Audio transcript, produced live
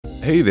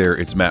Hey there,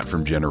 it's Matt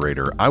from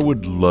Generator. I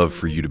would love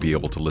for you to be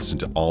able to listen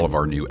to all of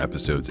our new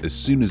episodes as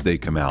soon as they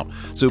come out.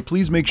 So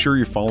please make sure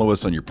you follow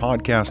us on your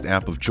podcast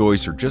app of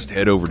choice or just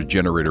head over to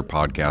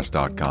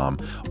generatorpodcast.com.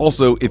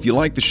 Also, if you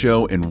like the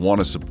show and want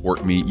to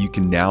support me, you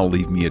can now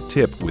leave me a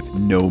tip with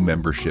no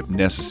membership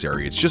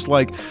necessary. It's just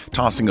like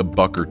tossing a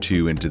buck or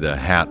two into the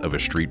hat of a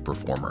street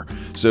performer.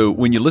 So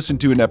when you listen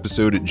to an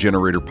episode at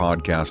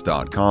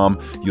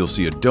generatorpodcast.com, you'll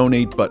see a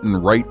donate button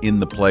right in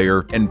the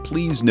player. And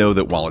please know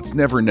that while it's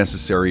never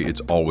necessary, it's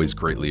always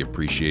greatly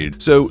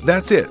appreciated. So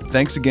that's it.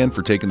 Thanks again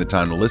for taking the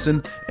time to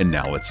listen, and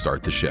now let's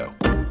start the show.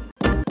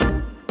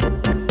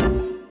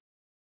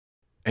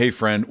 Hey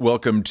friend,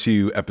 welcome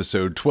to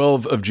episode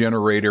 12 of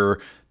Generator,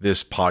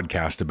 this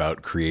podcast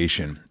about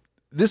creation.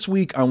 This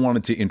week, I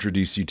wanted to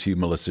introduce you to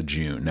Melissa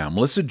June. Now,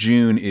 Melissa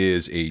June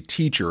is a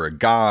teacher, a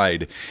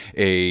guide,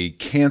 a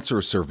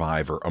cancer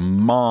survivor, a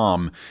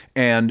mom,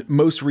 and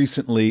most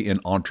recently, an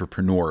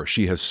entrepreneur.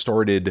 She has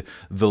started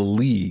The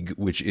League,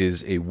 which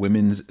is a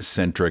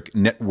women's-centric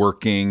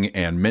networking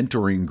and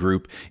mentoring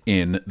group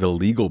in the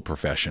legal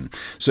profession.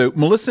 So,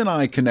 Melissa and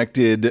I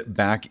connected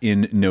back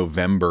in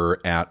November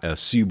at a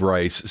Sue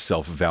Bryce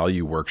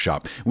self-value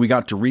workshop. We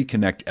got to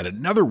reconnect at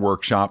another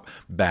workshop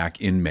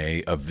back in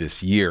May of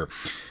this year.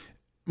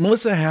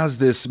 Melissa has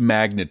this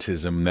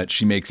magnetism that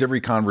she makes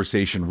every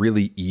conversation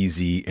really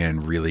easy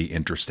and really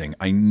interesting.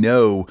 I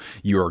know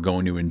you are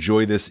going to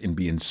enjoy this and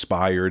be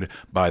inspired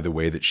by the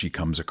way that she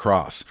comes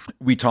across.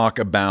 We talk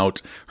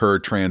about her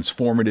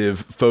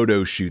transformative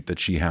photo shoot that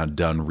she had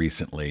done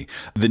recently,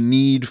 the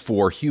need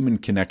for human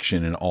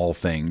connection in all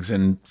things,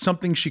 and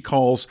something she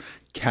calls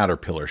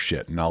caterpillar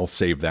shit, and I'll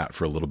save that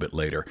for a little bit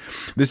later.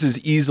 This is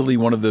easily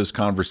one of those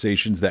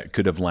conversations that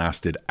could have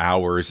lasted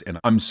hours, and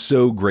I'm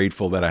so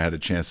grateful that I had a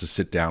chance to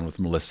sit down with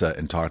Melissa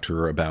and talk to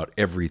her about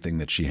everything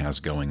that she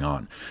has going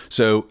on.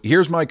 So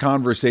here's my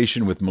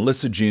conversation with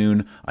Melissa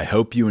June. I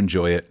hope you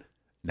enjoy it.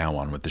 Now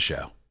on with the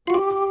show.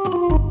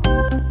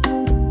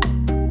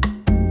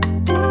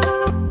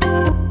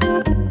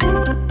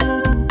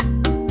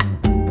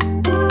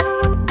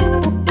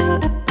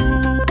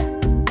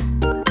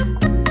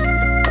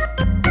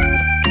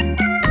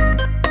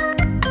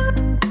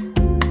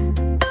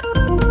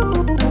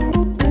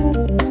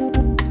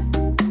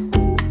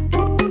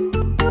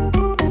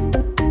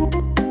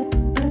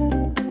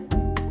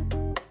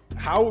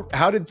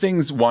 How did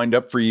things wind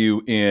up for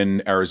you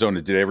in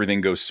Arizona? Did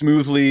everything go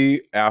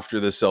smoothly after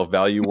the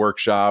self-value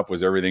workshop?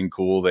 Was everything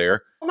cool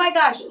there? Oh my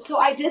gosh. So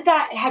I did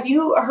that. Have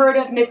you heard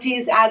of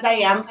Mitzi's As I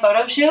Am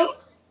photo shoot?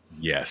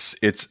 Yes,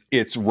 it's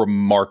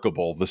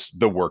remarkable,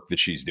 the work that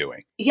she's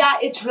doing. Yeah,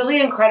 it's really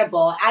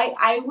incredible.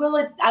 I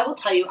will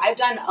tell you, I've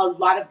done a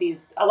lot of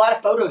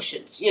photo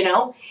shoots,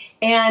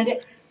 and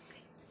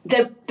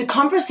the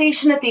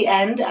conversation at the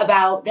end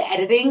about the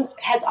editing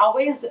has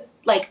always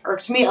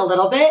irked me a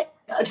little bit.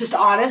 Just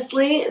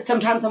honestly,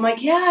 sometimes I'm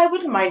like, yeah, I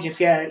wouldn't mind if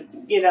you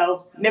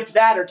nipped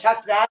that or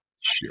tucked that.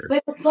 Sure.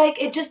 But it's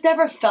it just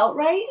never felt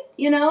right,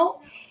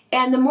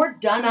 And the more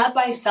done up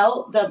I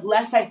felt, the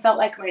less I felt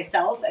like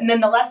myself. And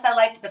then the less I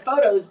liked the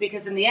photos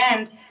because in the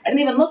end, I didn't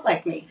even look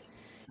like me,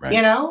 right.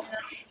 And,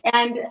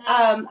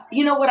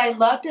 what I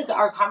loved is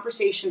our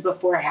conversation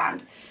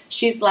beforehand.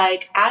 She's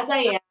like, As I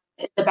Am,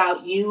 it's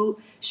about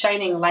you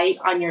shining light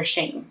on your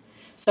shame.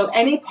 So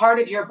any part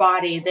of your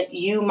body that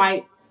you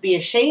might be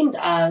ashamed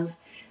of,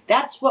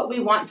 that's what we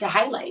want to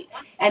highlight.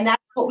 And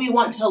that's what we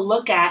want to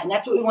look at. And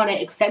that's what we want to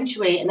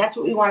accentuate. And that's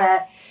what we want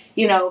to,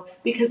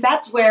 because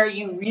that's where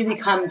you really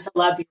come to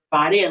love your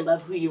body and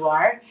love who you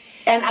are.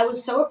 And I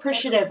was so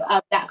appreciative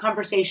of that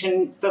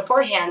conversation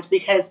beforehand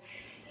because,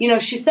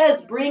 she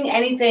says, bring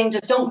anything,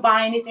 just don't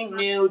buy anything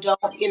new. Don't,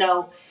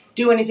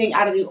 do anything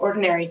out of the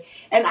ordinary.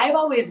 And I've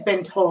always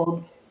been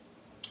told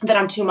that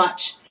I'm too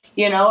much,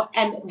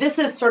 and this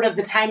is sort of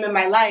the time in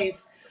my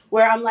life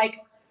where I'm like,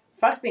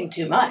 fuck being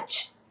too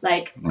much.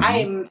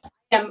 I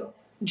am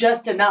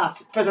just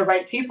enough for the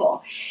right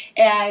people.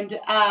 And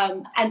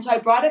so I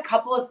brought a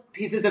couple of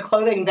pieces of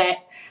clothing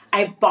that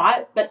I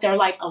bought, but they're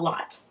a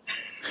lot.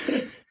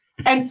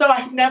 And so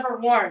I've never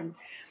worn.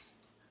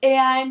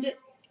 And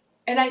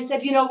I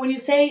said, when you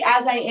say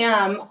as I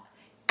am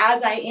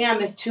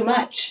is too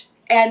much.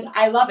 And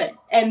I love it.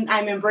 And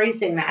I'm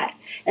embracing that.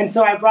 And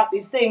so I brought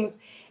these things.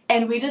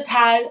 And we just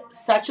had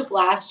such a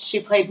blast. She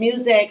played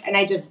music and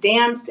I just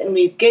danced and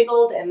we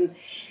giggled. And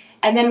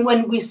then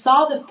when we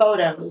saw the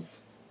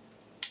photos,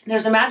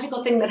 there's a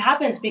magical thing that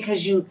happens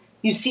because you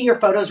see your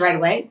photos right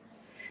away,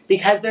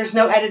 because there's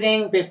no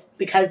editing,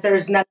 because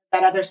there's none of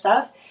that other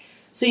stuff.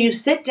 So you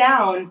sit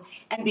down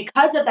and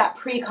because of that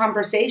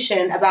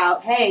pre-conversation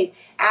about, hey,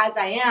 as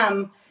I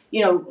am,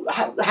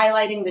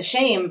 highlighting the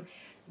shame,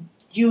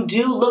 you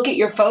do look at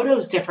your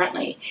photos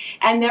differently.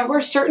 And there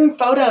were certain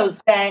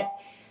photos that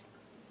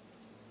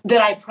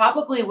I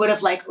probably would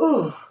have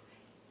ooh,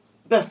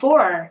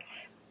 before.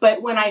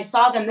 But when I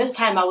saw them this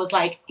time, I was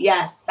like,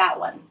 yes, that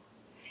one.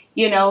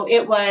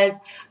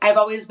 I've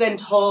always been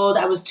told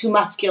I was too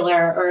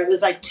muscular or it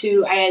was I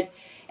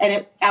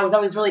was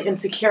always really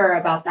insecure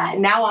about that.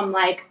 And now I'm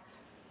like,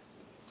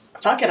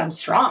 fuck it, I'm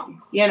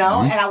strong, you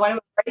know, and I want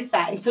to embrace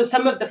that. And so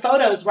some of the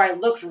photos where I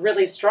looked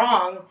really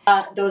strong,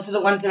 those are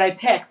the ones that I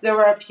picked. There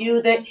were a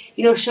few that,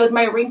 you know, showed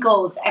my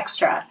wrinkles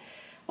extra.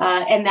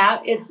 And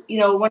that is, you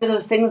know, one of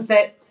those things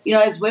that, you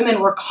know, as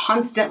women, we're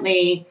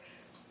constantly,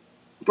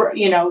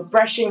 you know,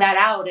 brushing that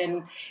out.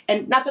 And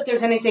not that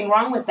there's anything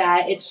wrong with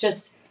that. It's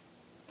just,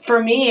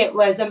 for me, it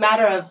was a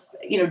matter of,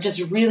 you know,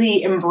 just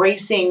really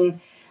embracing.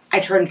 I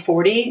turned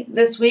 40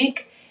 this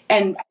week,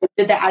 and I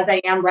did that as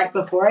I am right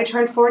before I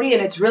turned 40.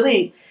 And it's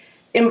really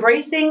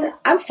embracing,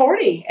 I'm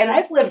 40 and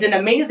I've lived an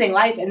amazing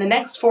life, and the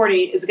next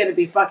 40 is going to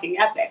be fucking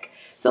epic.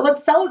 So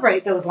let's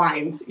celebrate those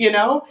lines, you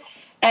know?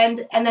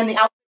 And then the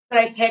outfit that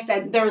I picked,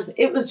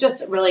 it was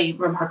just really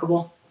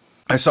remarkable.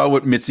 I saw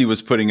what Mitzi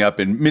was putting up,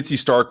 and Mitzi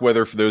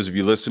Starkweather, for those of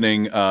you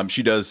listening,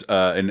 she does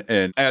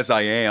an As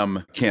I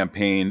Am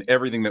campaign.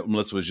 Everything that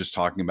Melissa was just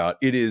talking about,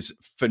 it is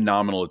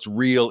phenomenal. It's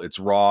real, it's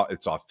raw,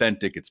 it's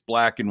authentic, it's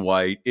black and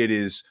white. It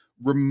is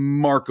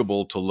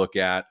remarkable to look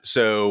at.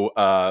 So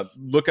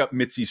look up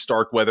Mitzi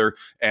Starkweather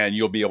and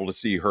you'll be able to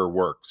see her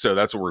work. So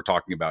that's what we're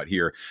talking about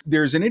here.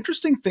 There's an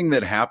interesting thing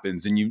that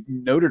happens, and you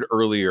noted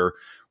earlier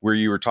where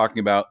you were talking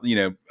about, you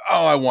know,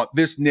 oh, I want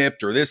this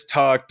nipped or this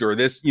tucked or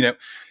this, you know,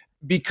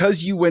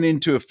 because you went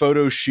into a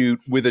photo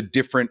shoot with a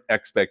different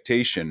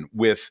expectation.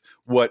 With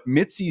what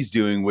Mitzi's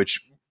doing,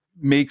 which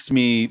makes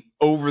me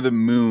over the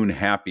moon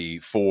happy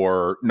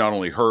for not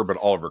only her, but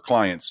all of her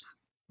clients.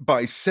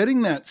 By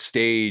setting that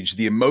stage,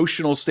 the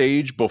emotional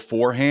stage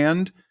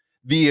beforehand,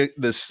 the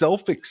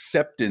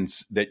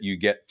self-acceptance that you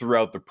get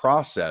throughout the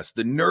process,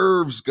 the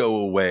nerves go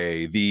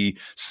away, the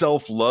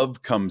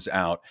self-love comes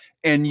out,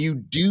 and you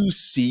do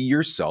see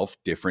yourself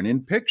different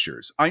in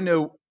pictures. I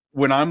know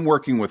when I'm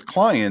working with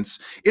clients,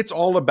 it's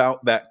all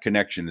about that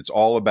connection. It's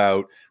all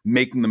about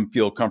making them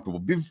feel comfortable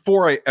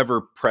before I ever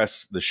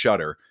press the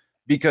shutter,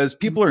 because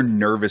people are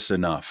nervous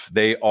enough.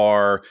 They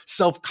are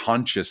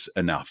self-conscious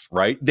enough,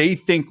 right? They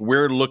think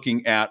we're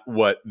looking at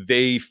what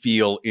they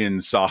feel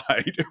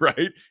inside,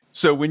 right?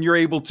 So when you're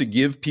able to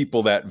give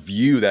people that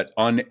view, that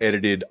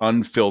unedited,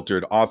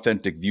 unfiltered,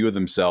 authentic view of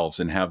themselves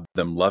and have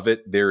them love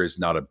it, there is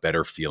not a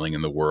better feeling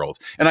in the world.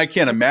 And I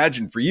can't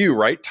imagine for you,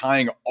 right?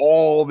 Tying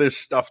all this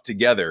stuff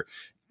together,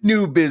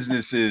 new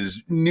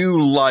businesses,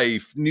 new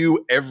life,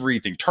 new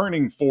everything,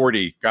 turning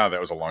 40. God, that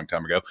was a long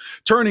time ago.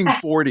 Turning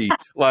 40,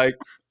 like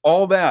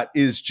all that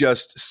is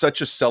just such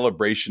a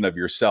celebration of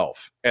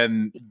yourself.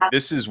 And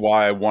this is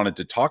why I wanted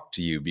to talk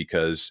to you,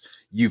 because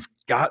you've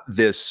got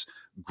this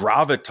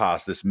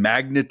gravitas, this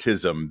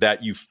magnetism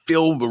that you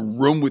fill the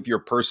room with your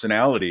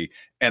personality,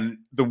 and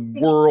the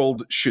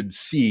world should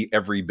see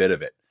every bit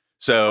of it.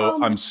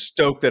 So I'm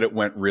stoked that it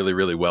went really,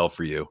 really well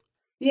for you.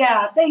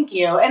 Yeah, thank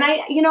you. And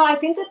I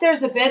think that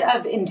there's a bit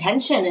of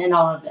intention in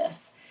all of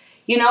this.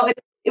 You know,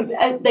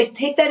 like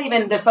take that,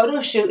 even the photo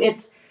shoot,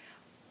 it's,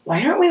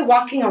 why aren't we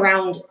walking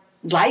around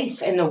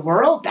life and the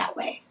world that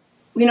way?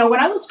 You know, when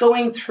I was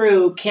going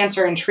through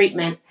cancer and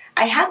treatment,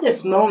 I had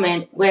this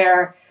moment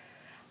where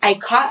I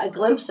caught a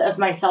glimpse of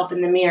myself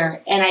in the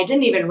mirror and I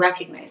didn't even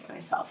recognize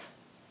myself,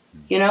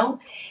 you know?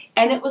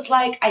 And it was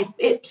like,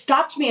 it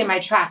stopped me in my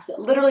tracks. It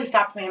literally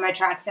stopped me in my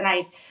tracks. And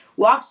I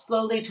walked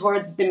slowly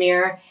towards the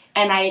mirror,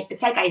 and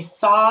it's like I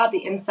saw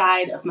the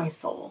inside of my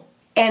soul.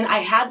 And I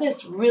had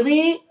this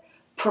really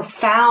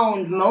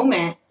profound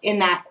moment in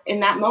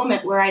that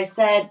moment where I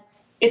said,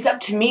 it's up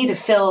to me to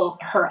fill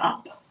her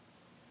up.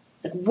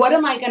 Like, what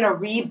am I going to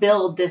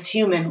rebuild this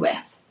human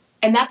with?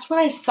 And that's when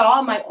I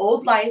saw my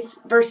old life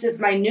versus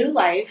my new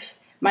life,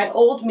 my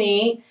old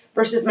me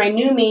versus my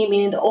new me,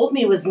 meaning the old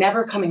me was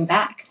never coming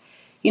back.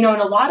 You know,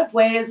 in a lot of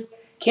ways,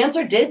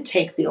 cancer did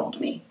take the old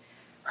me.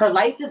 Her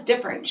life is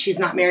different. She's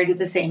not married to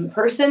the same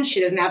person.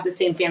 She doesn't have the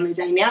same family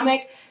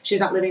dynamic.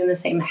 She's not living in the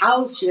same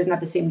house. She doesn't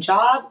have the same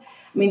job.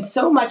 I mean,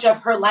 so much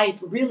of her life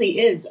really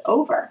is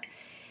over.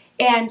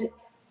 And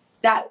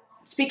that,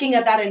 speaking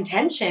of that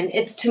intention,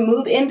 it's to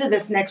move into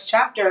this next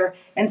chapter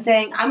and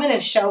saying, I'm going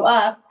to show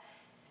up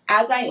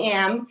as I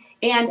am.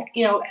 And,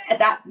 you know, at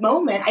that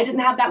moment, I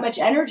didn't have that much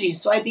energy.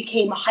 So I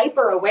became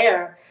hyper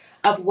aware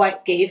of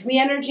what gave me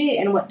energy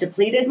and what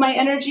depleted my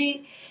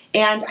energy.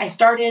 And I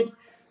started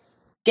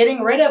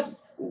getting rid of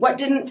what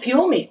didn't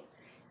fuel me.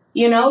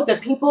 You know, the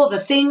people,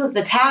 the things,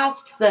 the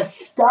tasks, the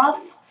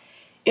stuff.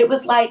 It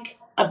was like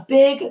a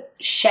big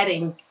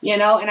shedding, you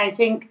know, and I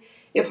think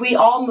if we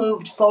all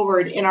moved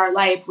forward in our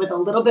life with a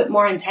little bit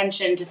more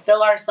intention to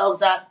fill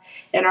ourselves up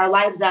and our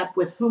lives up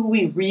with who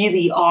we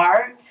really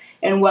are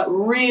and what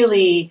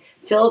really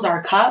fills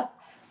our cup,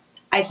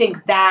 I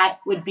think that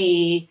would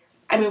be,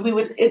 I mean,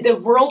 the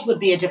world would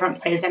be a different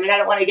place. I mean, I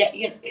don't want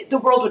to the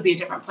world would be a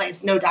different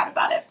place, no doubt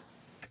about it.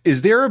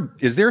 Is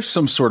there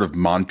some sort of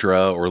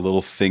mantra or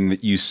little thing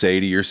that you say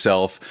to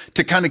yourself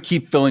to kind of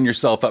keep filling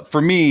yourself up?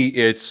 For me,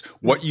 it's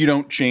what you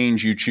don't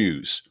change, you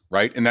choose,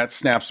 right? And that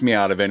snaps me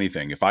out of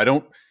anything. If I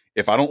don't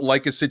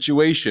like a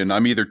situation,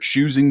 I'm either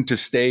choosing to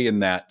stay in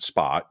that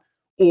spot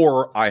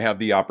or I have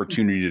the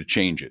opportunity to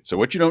change it. So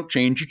what you don't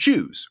change, you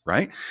choose,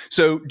 right?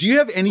 So do you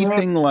have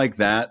anything like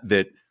that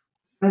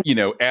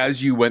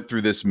as you went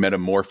through this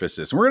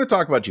metamorphosis, and we're going to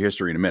talk about your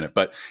history in a minute,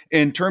 but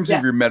in terms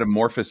of your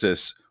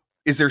metamorphosis,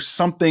 is there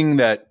something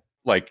that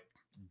like,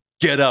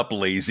 get up,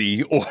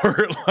 lazy,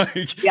 or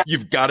like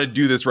you've got to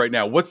do this right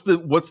now? What's the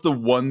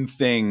one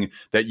thing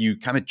that you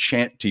kind of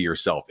chant to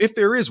yourself, if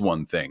there is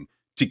one thing,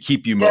 to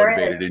keep you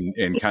motivated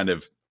and kind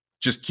of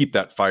just keep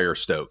that fire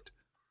stoked?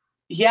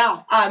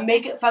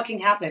 Make it fucking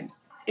happen.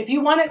 If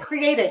you want it,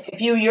 create it. If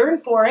you yearn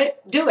for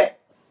it, do it.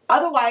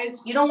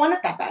 Otherwise, you don't want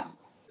it that bad.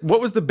 What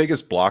was the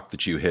biggest block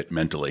that you hit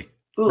mentally?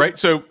 Ooh. Right?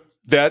 So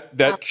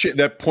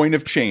that point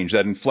of change,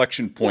 that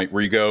inflection point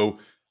where you go,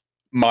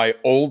 my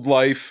old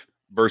life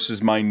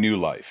versus my new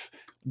life.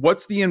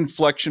 What's the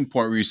inflection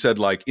point where you said,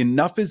 like,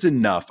 enough is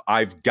enough,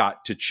 I've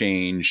got to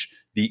change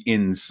the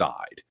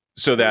inside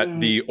so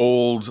that the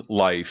old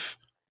life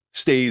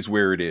stays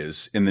where it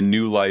is and the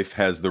new life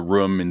has the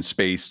room and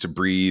space to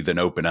breathe and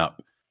open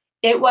up?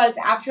 It was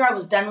after I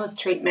was done with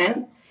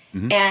treatment.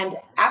 And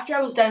after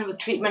I was done with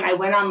treatment, I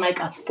went on like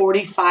a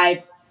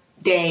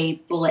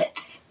 45-day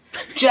blitz,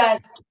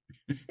 just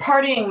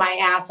partying my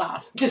ass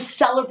off, just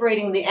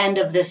celebrating the end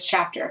of this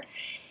chapter.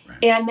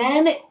 Right. And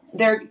then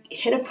there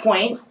hit a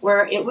point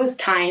where it was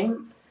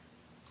time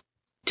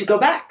to go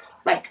back,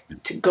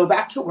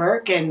 to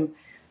work and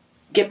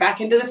get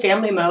back into the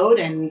family mode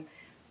and,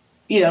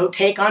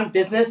 take on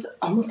business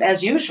almost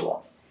as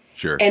usual.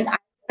 Sure. And I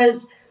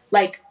was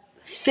like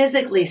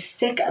physically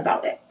sick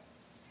about it.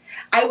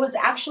 I was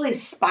actually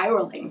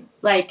spiraling.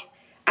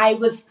 I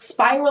was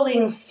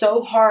spiraling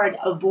so hard,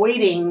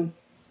 avoiding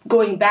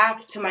going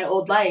back to my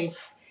old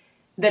life,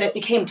 that it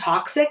became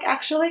toxic,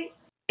 actually.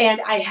 And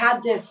I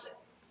had this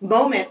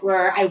moment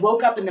where I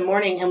woke up in the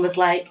morning and was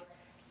like,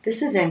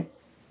 this isn't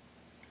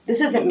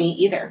me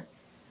either.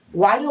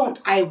 Why don't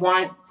I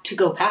want to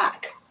go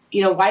back?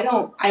 Why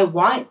don't I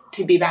want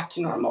to be back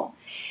to normal?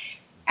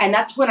 And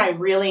that's when I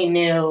really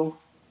knew,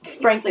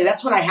 frankly,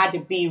 that's when I had to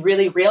be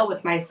really real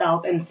with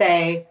myself and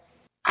say,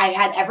 I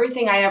had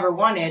everything I ever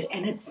wanted,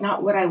 and it's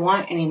not what I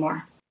want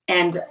anymore.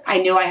 And I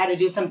knew I had to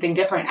do something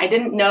different. I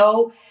didn't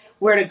know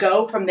where to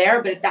go from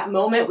there, but at that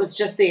moment was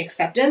just the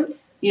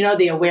acceptance,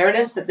 the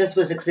awareness that this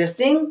was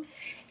existing.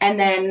 And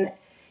then,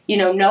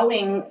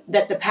 knowing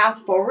that the path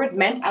forward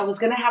meant I was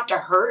going to have to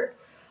hurt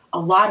a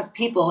lot of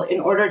people in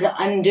order to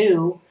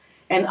undo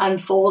and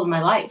unfold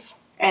my life.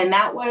 And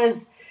that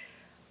was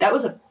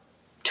a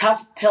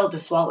tough pill to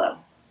swallow.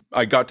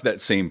 I got to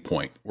that same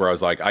point where I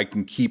was like, I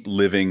can keep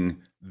living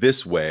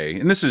this way.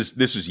 And this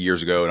is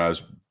years ago, and I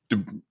was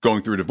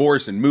going through a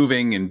divorce and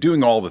moving and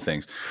doing all the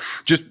things,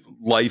 just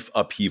life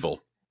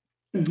upheaval.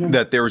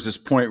 That there was this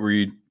point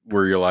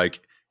where you're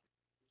like,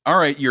 all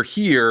right, you're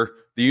here.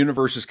 The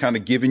universe is kind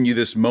of giving you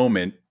this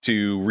moment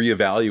to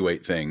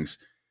reevaluate things.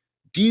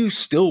 Do you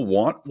still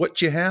want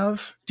what you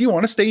have? Do you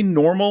want to stay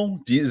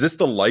normal? Is this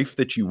the life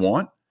that you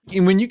want?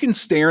 And when you can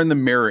stare in the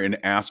mirror and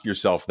ask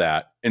yourself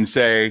that and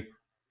say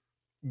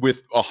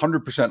with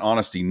 100%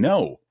 honesty,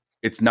 no,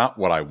 it's not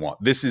what I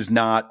want. This is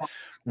not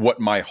what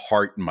my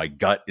heart and my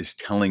gut is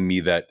telling me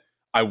that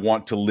I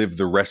want to live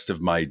the rest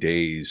of my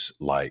days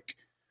like.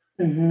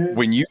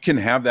 When you can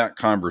have that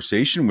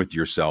conversation with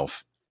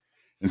yourself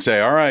and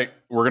say, all right,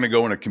 we're going to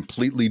go in a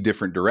completely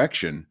different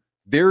direction,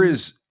 there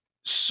is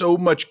so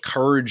much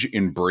courage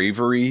and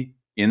bravery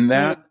in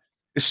that,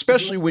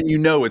 especially when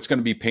it's going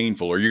to be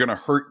painful, or you're going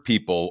to hurt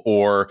people,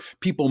 or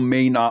people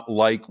may not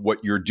like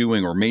what you're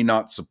doing or may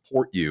not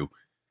support you.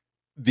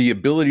 The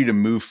ability to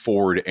move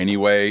forward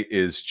anyway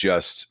is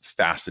just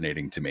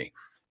fascinating to me.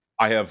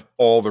 I have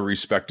all the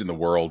respect in the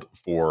world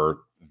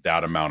for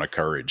that amount of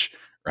courage,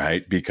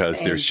 right? Because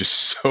there's just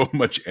so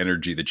much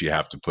energy that you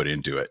have to put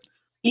into it.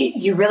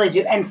 You really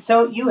do. And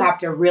so you have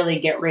to really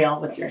get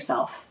real with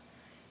yourself.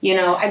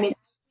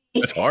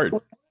 It's hard.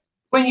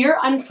 When you're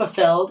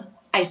unfulfilled,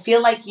 I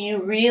feel like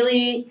you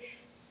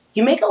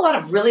make a lot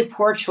of really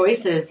poor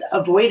choices,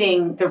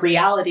 avoiding the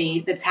reality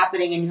that's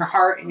happening in your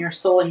heart and your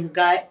soul and your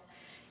gut.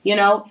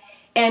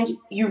 And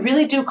you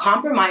really do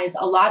compromise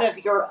a lot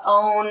of your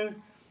own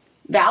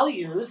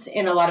values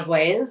in a lot of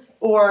ways,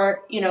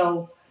 or,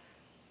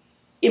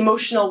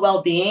 emotional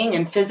well-being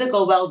and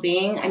physical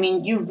well-being. I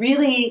mean, you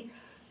really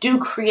do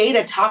create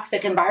a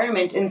toxic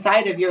environment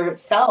inside of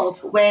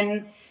yourself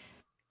when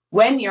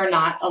you're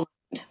not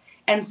aligned.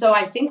 And so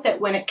I think that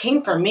when it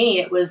came for me,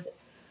 it was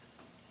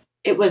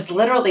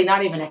literally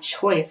not even a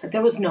choice. Like,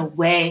 there was no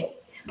way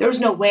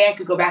I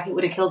could go back. It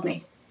would have killed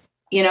me.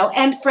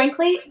 And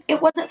frankly,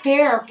 it wasn't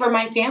fair for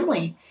my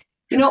family.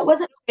 It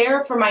wasn't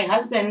fair for my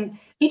husband.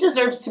 He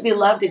deserves to be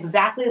loved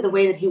exactly the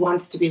way that he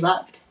wants to be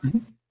loved.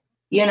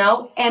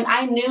 And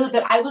I knew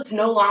that I was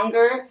no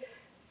longer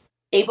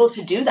able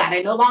to do that.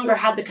 I no longer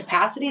had the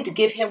capacity to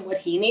give him what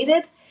he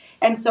needed.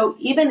 And so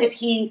even if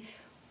he,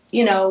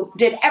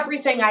 did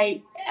everything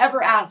I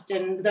ever asked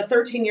in the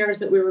 13 years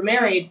that we were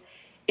married,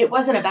 it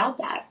wasn't about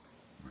that.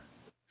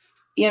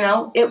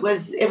 It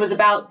was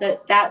about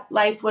that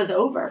life was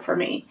over for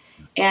me.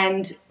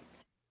 And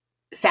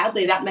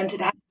sadly, that meant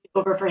it had to be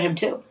over for him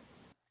too.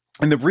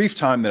 In the brief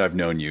time that I've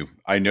known you,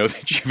 I know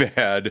that you've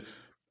had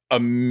a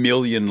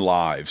million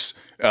lives,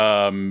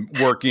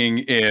 working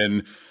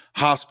in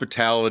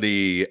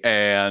hospitality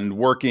and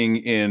working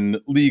in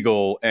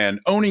legal and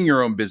owning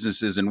your own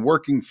businesses and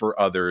working for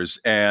others.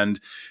 And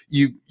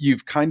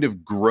you've kind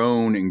of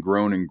grown and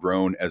grown and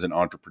grown as an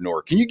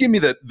entrepreneur. Can you give me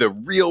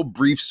the real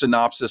brief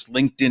synopsis,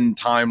 LinkedIn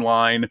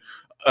timeline,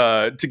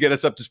 to get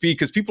us up to speed?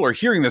 Because people are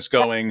hearing this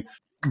going,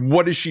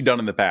 what has she done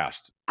in the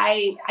past?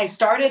 I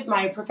started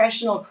my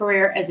professional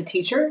career as a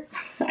teacher.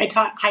 I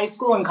taught high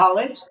school and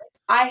college.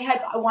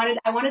 I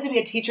wanted to be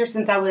a teacher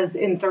since I was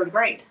in third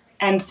grade.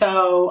 And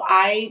so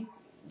I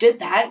did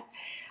that.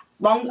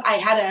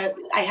 I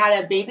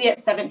had a baby at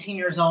 17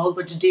 years old,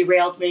 which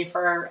derailed me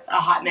for a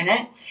hot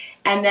minute.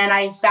 And then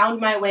I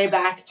found my way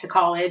back to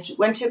college,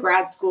 went to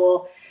grad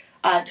school,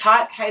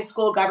 taught high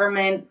school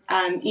government,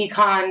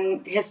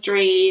 econ,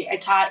 history. I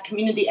taught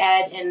community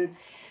ed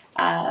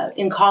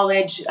in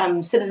college,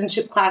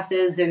 citizenship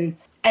classes, and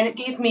it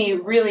gave me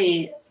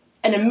really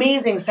an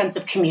amazing sense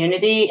of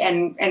community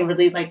and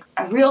really like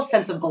a real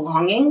sense of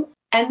belonging.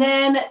 And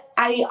then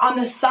I, on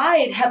the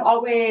side, have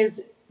always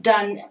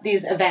done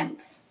these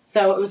events.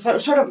 So it was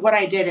sort of what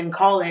I did in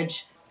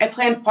college. I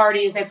planned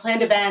parties, I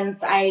planned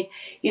events, I,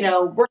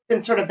 worked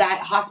in sort of that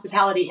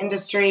hospitality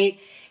industry.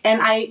 And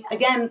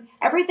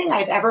everything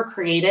I've ever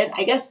created,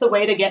 I guess the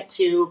way to get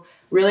to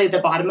really the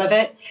bottom of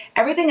it,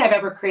 everything I've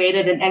ever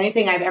created and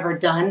anything I've ever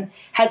done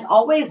has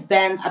always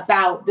been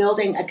about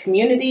building a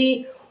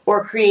community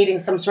or creating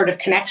some sort of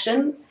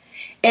connection.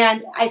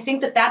 And I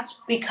think that that's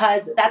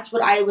because that's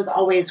what I was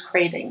always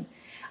craving.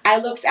 I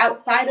looked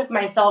outside of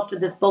myself for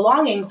this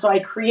belonging, so I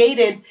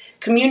created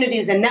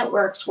communities and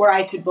networks where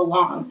I could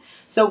belong.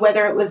 So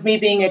whether it was me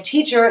being a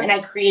teacher and I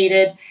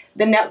created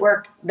the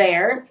network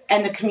there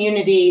and the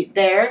community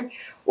there,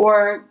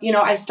 or,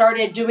 I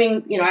started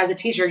doing, as a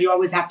teacher, you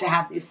always have to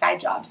have these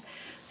side jobs.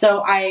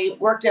 So I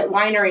worked at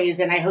wineries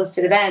and I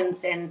hosted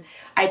events and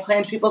I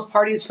planned people's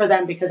parties for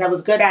them because I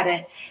was good at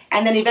it.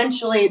 And then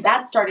eventually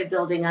that started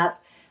building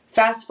up.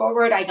 Fast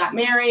forward, I got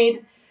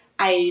married.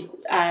 I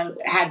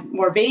had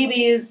more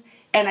babies,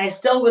 and I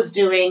still was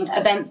doing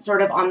events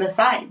sort of on the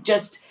side,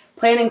 just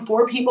planning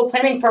for people,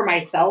 planning for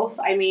myself.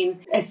 I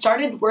mean, I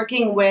started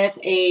working with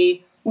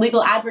a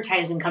legal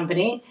advertising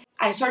company.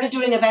 I started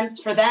doing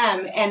events for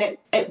them, and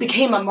it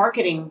became a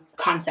marketing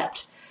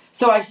concept.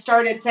 So I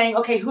started saying,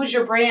 okay, who's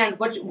your brand?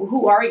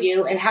 Who are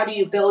you? And how do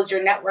you build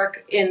your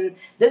network in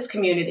this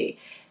community?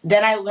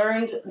 Then I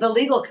learned the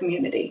legal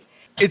community.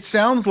 It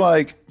sounds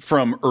like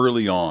from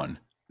early on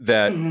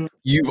that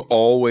you've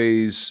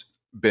always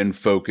been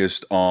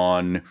focused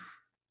on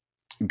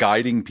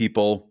guiding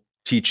people,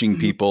 teaching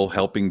people,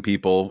 helping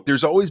people.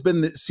 There's always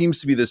been,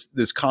 seems to be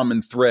this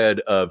common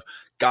thread of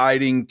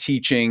guiding,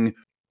 teaching,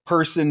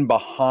 person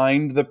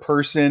behind the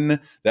person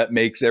that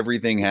makes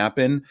everything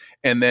happen.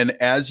 And then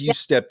as you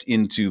stepped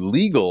into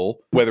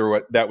legal,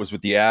 whether that was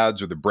with the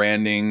ads or the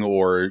branding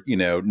or,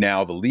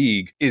 now the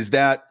league, is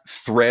that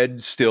thread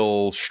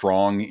still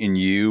strong in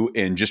you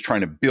in just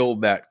trying to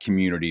build that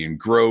community and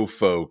grow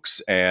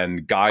folks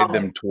and guide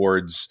them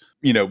towards,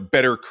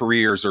 better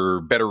careers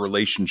or better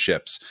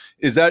relationships?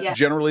 Is that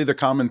generally the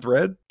common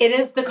thread? It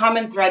is the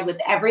common thread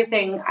with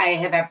everything I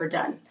have ever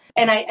done.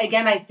 And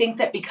I think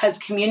that because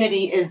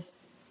community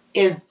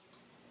is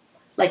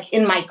like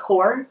in my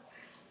core,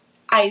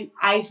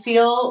 I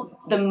feel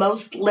the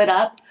most lit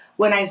up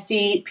when I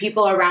see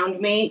people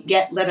around me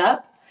get lit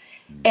up.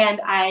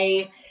 And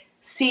I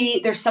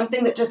see there's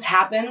something that just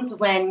happens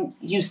when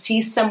you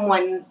see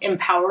someone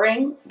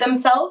empowering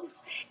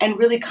themselves and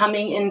really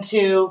coming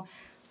into,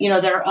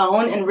 their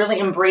own and really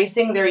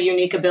embracing their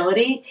unique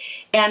ability.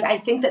 And I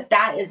think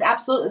that is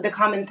absolutely the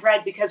common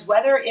thread, because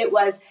whether it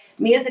was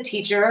me as a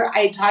teacher,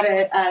 I taught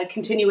a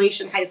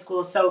continuation high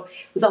school. So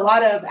it was a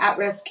lot of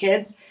at-risk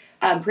kids,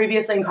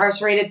 previously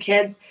incarcerated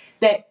kids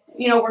that,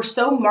 were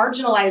so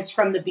marginalized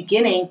from the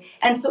beginning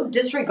and so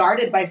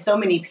disregarded by so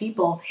many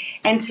people.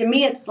 And to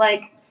me, it's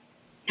like,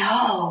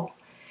 no,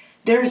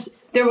 there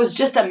was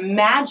just a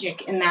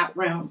magic in that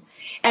room.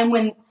 And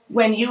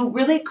when you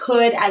really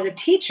could, as a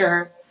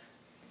teacher,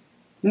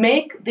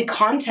 make the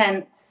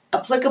content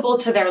applicable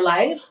to their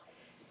life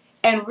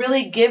and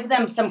really give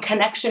them some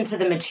connection to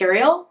the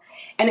material,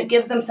 and it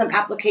gives them some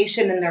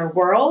application in their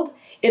world,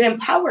 it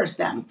empowers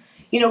them.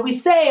 We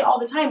say all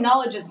the time,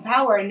 knowledge is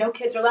power and no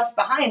kids are left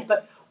behind,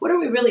 but what are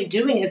we really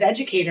doing as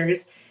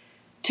educators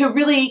to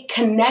really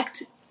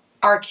connect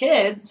our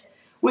kids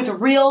with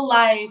real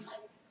life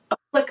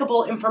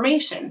applicable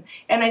information?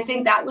 And I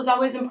think that was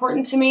always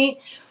important to me.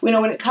 When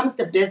it comes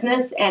to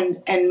business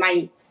and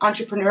my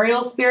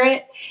entrepreneurial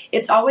spirit,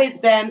 it's always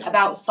been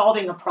about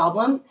solving a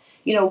problem.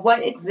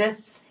 What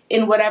exists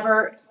in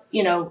whatever,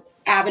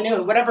 avenue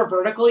and whatever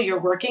vertical you're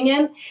working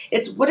in.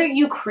 It's what are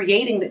you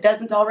creating that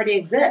doesn't already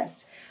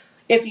exist?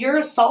 If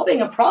you're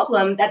solving a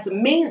problem, that's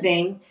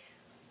amazing.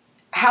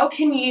 How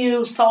can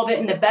you solve it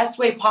in the best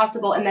way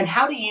possible? And then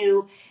how do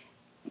you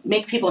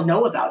make people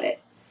know about it?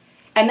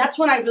 And that's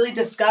when I really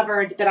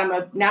discovered that I'm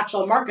a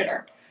natural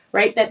marketer,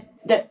 right?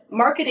 That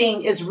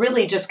marketing is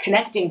really just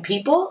connecting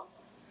people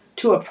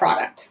to a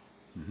product.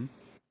 Mm-hmm.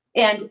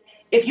 And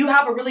if you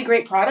have a really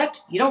great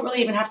product, you don't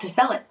really even have to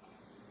sell it.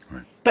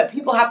 Right. But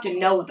people have to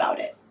know about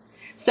it.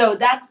 So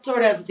that's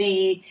sort of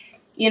the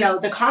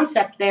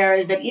concept there,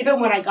 is that even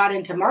when I got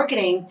into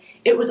marketing,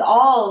 it was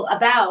all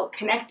about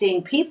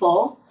connecting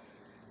people,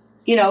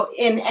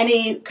 in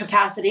any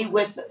capacity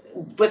with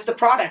the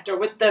product or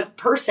with the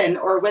person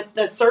or with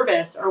the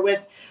service or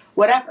with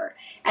whatever.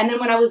 And then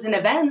when I was in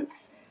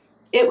events,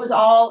 it was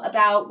all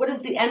about, what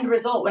is the end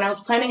result? When I was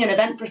planning an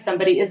event for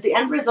somebody, is the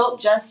end result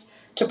just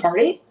to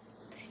party?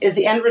 Is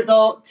the end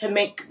result to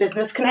make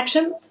business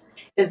connections?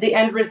 Is the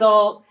end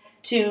result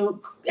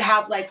to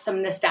have like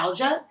some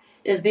nostalgia?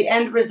 Is the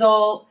end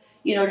result,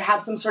 to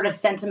have some sort of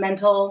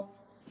sentimental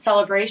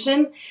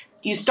celebration?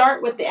 You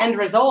start with the end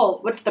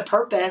result, what's the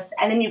purpose,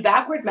 and then you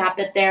backward map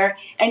it there,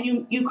 and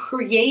you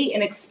create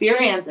an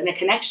experience and a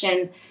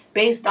connection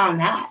based on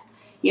that,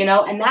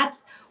 and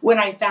that's when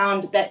I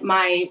found that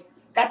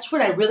that's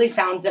when I really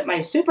found that my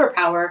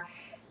superpower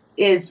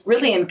is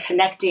really in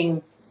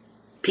connecting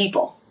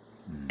people.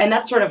 And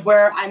that's sort of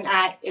where I'm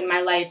at in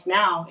my life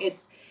now.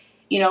 It's,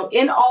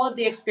 in all of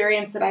the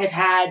experience that I've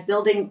had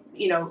building,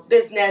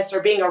 business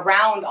or being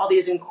around all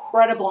these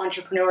incredible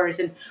entrepreneurs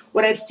and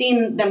what I've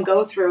seen them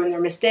go through and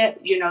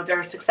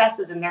their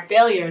successes and their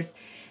failures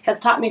has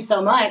taught me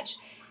so much.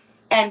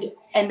 And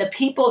the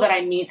people that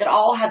I meet that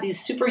all have these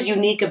super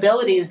unique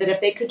abilities that if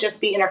they could just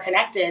be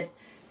interconnected,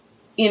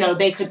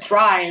 they could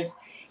thrive.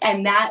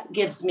 And that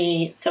gives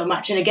me so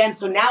much. And again,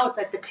 so now it's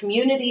like the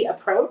community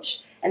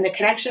approach and the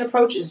connection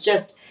approach is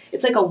just,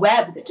 it's like a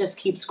web that just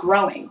keeps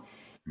growing.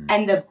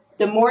 And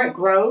the more it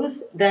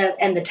grows,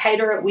 and the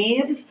tighter it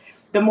weaves,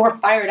 the more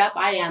fired up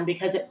I am,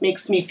 because it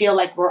makes me feel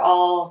like we're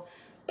all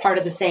part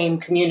of the same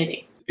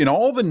community. In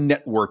all the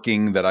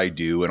networking that I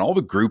do and all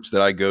the groups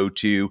that I go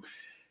to,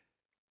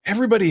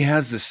 everybody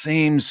has the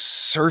same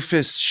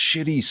surface,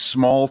 shitty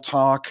small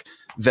talk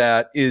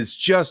that is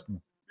just,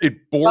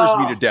 it bores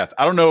me to death.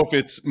 I don't know if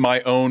it's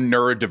my own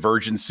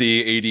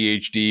neurodivergency,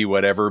 ADHD,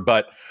 whatever,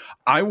 but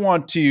I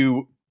want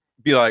to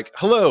be like,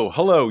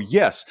 hello,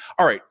 yes.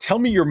 All right, tell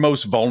me your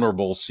most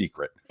vulnerable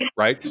secret,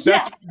 right?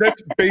 Yeah.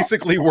 That's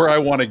basically where I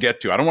want to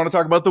get to. I don't want to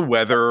talk about the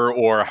weather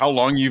or how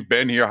long you've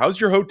been here.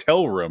 How's your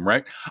hotel room,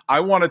 right?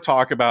 I want to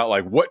talk about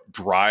like what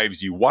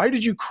drives you. Why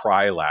did you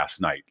cry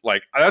last night?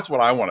 Like, that's what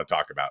I want to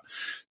talk about.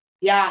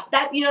 Yeah,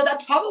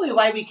 that's probably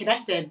why we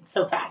connected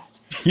so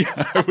fast.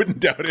 Yeah, I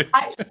wouldn't doubt it.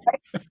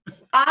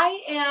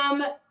 I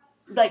am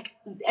like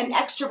an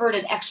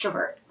extroverted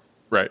extrovert.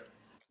 Right.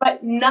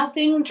 But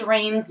nothing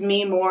drains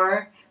me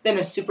more than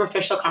a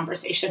superficial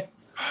conversation.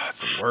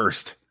 That's the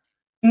worst.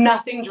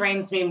 Nothing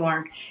drains me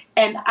more.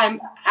 And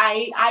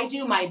I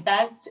do my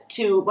best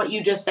to what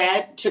you just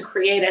said, to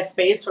create a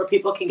space where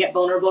people can get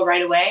vulnerable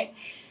right away,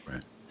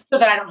 right, so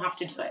that I don't have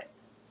to do it.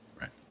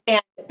 Right.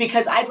 And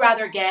because I'd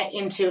rather get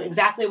into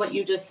exactly what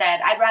you just said.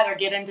 I'd rather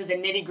get into the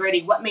nitty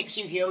gritty. What makes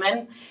you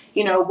human?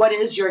 What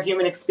is your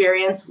human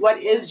experience? What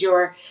is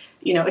your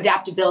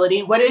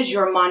adaptability? What is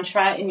your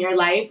mantra in your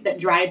life that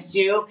drives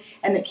you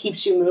and that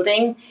keeps you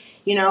moving?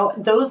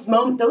 Those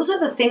are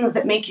the things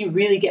that make you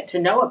really get to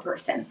know a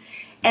person.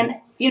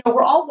 And,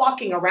 we're all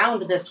walking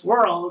around this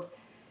world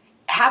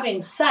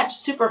having such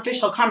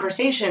superficial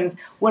conversations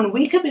when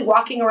we could be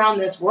walking around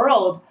this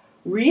world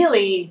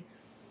really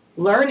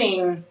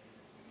learning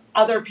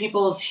other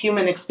people's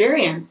human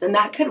experience. And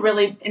that could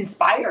really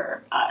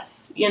inspire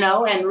us,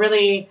 and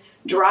really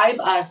drive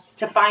us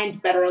to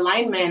find better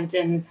alignment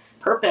and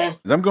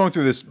purpose. I'm going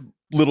through this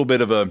little bit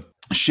of a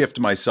shift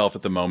myself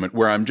at the moment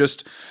where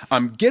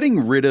I'm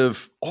getting rid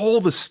of all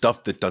the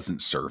stuff that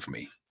doesn't serve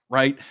me,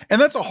 right?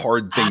 And that's a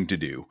hard thing to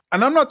do.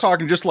 And I'm not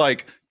talking just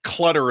like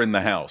clutter in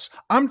the house.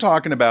 I'm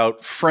talking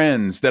about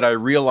friends that I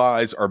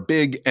realize are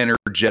big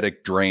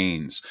energetic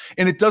drains.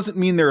 And it doesn't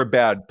mean they're a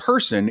bad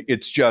person.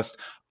 It's just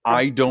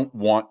I don't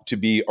want to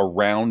be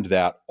around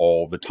that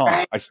all the time.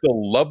 Right. I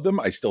still love them.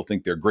 I still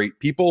think they're great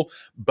people,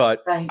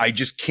 but right. I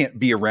just can't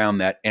be around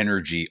that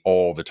energy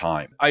all the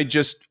time. I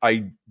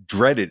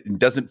dread it and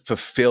doesn't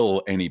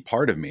fulfill any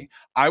part of me.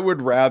 I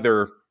would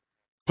rather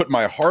put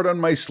my heart on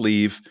my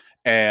sleeve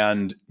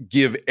and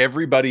give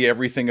everybody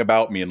everything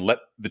about me and let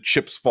the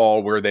chips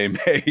fall where they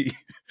may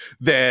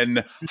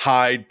than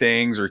hide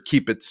things or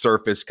keep it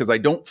surface, because I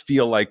don't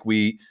feel like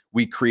we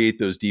create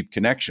those deep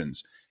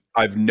connections.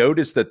 I've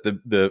noticed that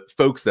the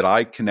folks that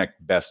I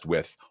connect best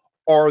with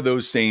are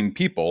those same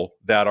people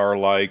that are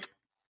like,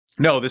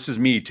 no, this is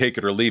me, take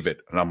it or leave it.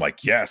 And I'm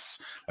like, yes,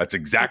 that's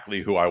exactly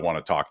who I want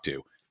to talk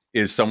to,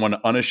 is someone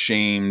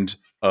unashamed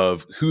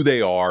of who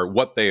they are,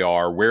 what they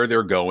are, where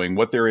they're going,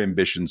 what their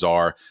ambitions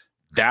are.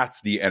 That's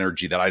the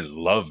energy that I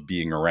love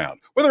being around.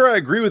 Whether I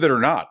agree with it or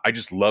not, I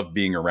just love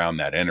being around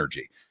that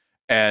energy.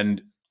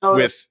 And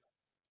with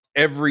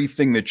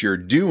everything that you're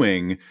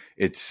doing,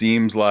 it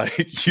seems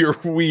like you're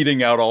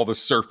weeding out all the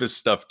surface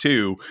stuff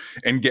too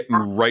and getting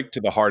right to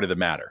the heart of the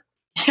matter.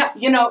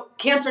 Yeah,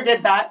 cancer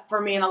did that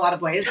for me in a lot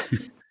of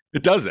ways.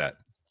 It does that.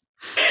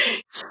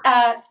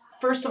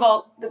 First of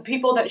all, the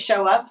people that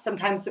show up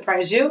sometimes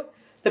surprise you.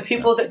 The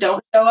people that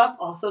don't show up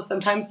also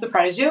sometimes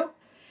surprise you.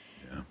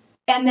 Yeah.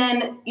 And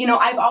then,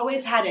 I've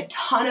always had a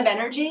ton of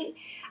energy,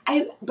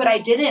 but I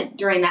didn't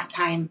during that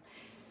time.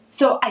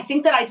 So I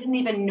think that I didn't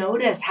even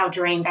notice how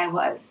drained I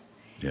was.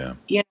 Yeah.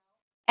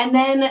 And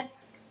then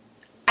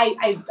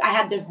I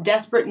had this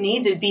desperate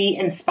need to be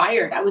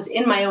inspired. I was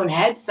in my own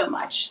head so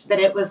much that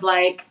it was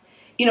like,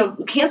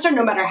 cancer,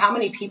 no matter how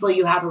many people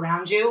you have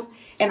around you,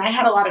 and I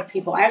had a lot of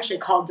people, I actually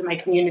called to my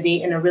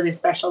community in a really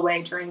special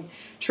way during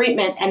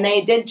treatment, and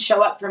they did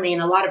show up for me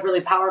in a lot of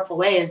really powerful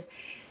ways.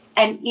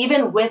 And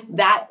even with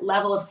that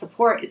level of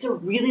support, it's a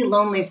really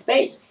lonely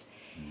space.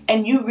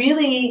 And you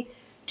really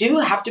do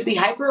have to be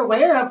hyper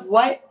aware of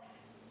what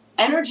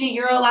energy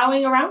you're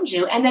allowing around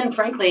you. And then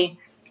frankly,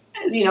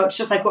 it's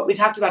just like what we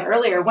talked about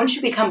earlier. Once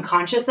you become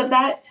conscious of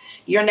that,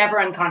 you're never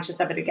unconscious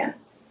of it again.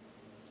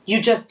 You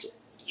just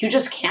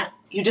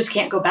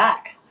can't go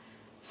back.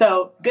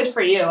 So good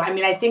for you. I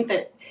mean, I think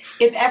that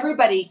if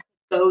everybody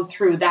could go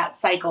through that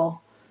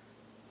cycle,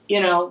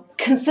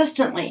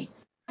 consistently,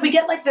 we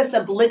get like this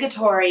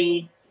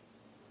obligatory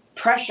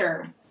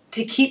pressure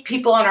to keep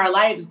people in our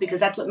lives because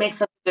that's what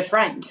makes us a good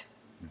friend,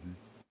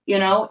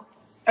 or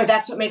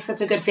that's what makes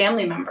us a good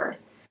family member.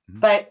 Mm-hmm.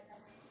 But,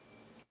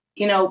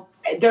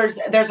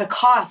 there's a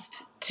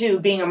cost to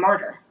being a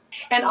martyr,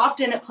 and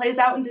often it plays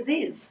out in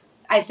disease.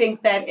 I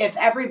think that if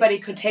everybody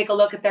could take a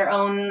look at their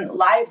own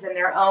lives and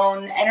their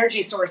own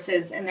energy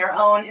sources and their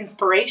own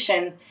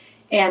inspiration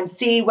and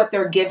see what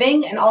they're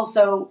giving and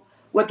also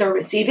what they're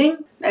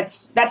receiving,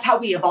 that's how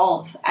we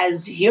evolve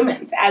as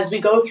humans, as we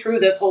go through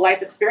this whole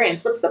life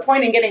experience. What's the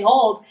point in getting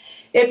old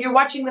if you're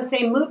watching the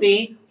same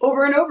movie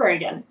over and over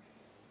again?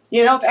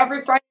 If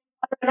every Friday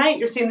night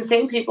you're seeing the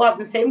same people, have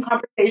the same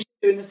conversation,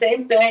 doing the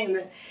same thing.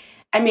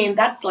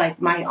 That's like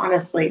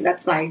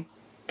that's my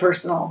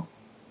personal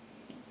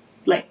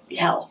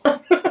hell.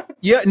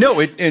 Yeah, no,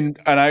 and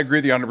I agree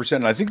with you 100%.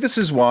 And I think this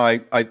is why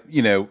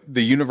the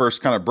universe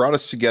kind of brought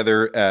us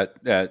together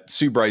at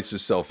Sue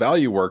Bryce's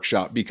self-value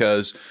workshop,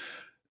 because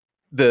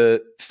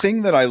the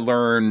thing that I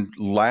learned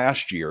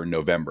last year in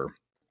November,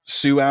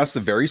 Sue asked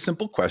the very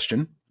simple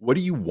question, what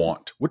do you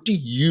want? What do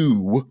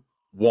you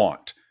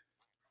want?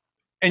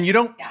 And you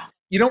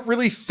don't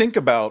really think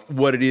about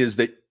what it is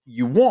that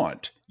you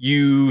want.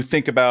 You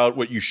think about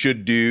what you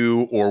should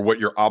do or what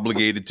you're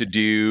obligated to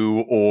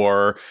do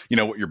or,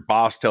 what your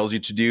boss tells you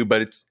to do,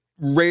 but it's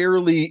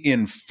rarely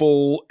in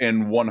full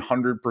and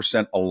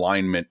 100%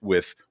 alignment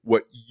with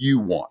what you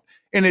want.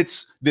 And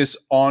it's this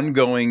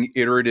ongoing,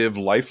 iterative,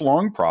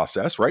 lifelong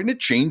process, right? And it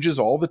changes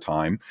all the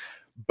time.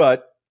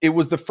 But it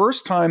was the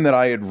first time that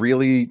I had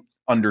really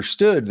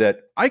understood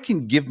that I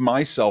can give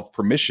myself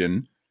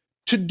permission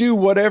to do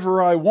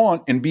whatever I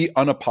want and be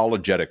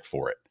unapologetic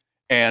for it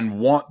and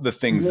want the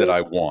things that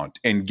I want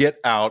and get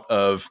out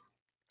of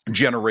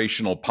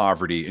generational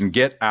poverty and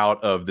get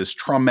out of this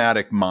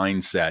traumatic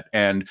mindset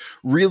and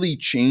really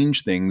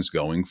change things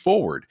going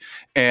forward.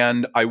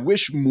 And I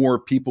wish more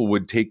people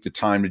would take the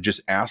time to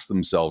just ask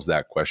themselves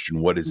that question,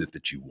 what is it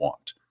that you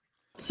want?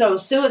 So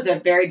Sue is a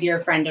very dear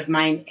friend of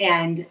mine,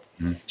 and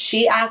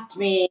she asked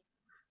me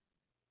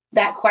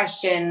that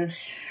question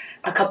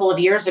a couple of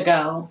years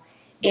ago,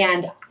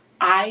 and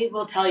I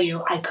will tell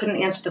you, I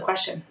couldn't answer the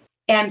question.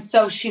 And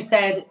so she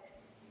said,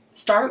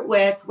 start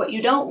with what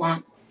you don't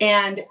want.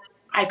 And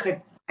I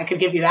could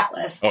give you that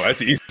list. Oh,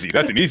 that's easy.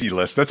 That's an easy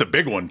list. That's a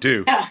big one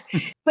too. Yeah.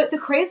 But the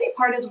crazy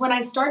part is when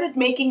I started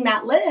making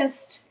that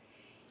list,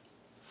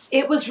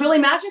 it was really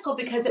magical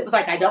because it was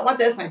like, I don't want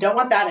this, I don't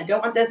want that, I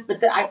don't want this,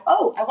 but I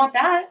want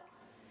that.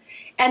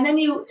 And then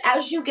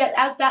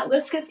as that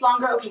list gets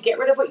longer, okay, get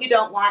rid of what you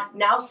don't want.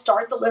 Now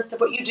start the list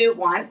of what you do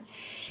want.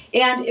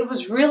 And it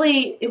was a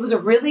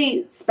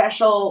really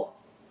special,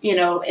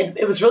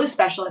 it was really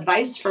special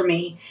advice for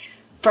me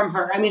from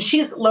her. I mean,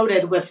 she's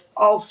loaded with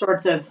all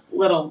sorts of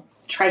little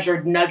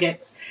treasured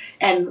nuggets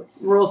and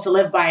rules to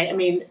live by. I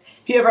mean,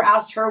 if you ever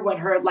asked her what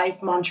her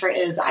life mantra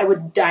is, I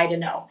would die to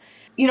know.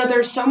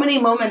 There's so many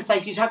moments,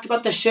 like you talked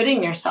about the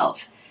shooting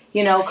yourself,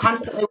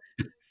 constantly.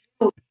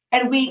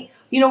 And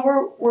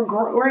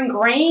we're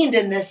ingrained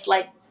in this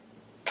like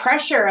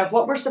pressure of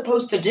what we're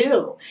supposed to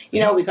do. We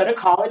go to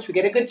college, we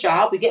get a good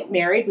job, we get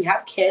married, we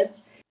have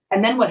kids.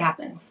 And then what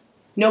happens?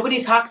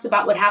 Nobody talks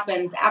about what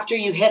happens after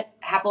you hit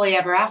happily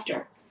ever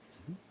after.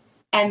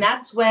 And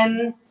that's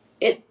when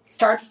it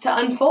starts to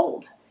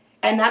unfold.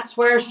 And that's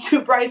where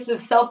Sue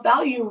Bryce's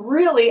self-value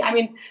really,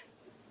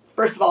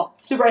 first of all,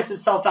 Sue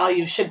Bryce's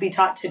self-value should be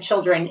taught to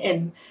children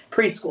in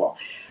preschool.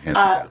 But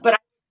I think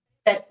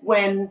that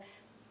when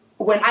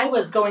I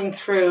was going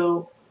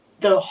through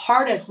the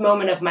hardest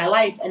moment of my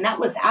life, and that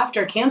was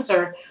after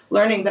cancer,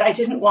 learning that I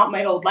didn't want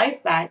my old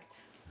life back,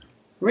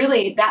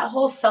 really that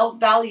whole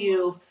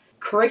self-value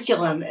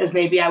curriculum, as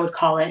maybe I would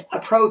call it,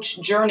 approach,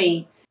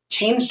 journey,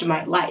 changed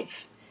my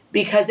life.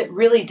 Because it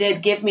really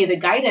did give me the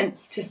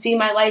guidance to see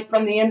my life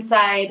from the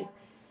inside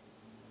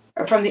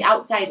or from the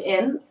outside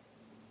in.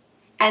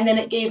 And then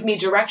it gave me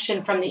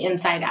direction from the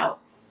inside out.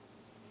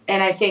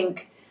 And I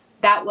think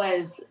that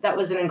was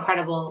an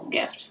incredible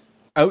gift.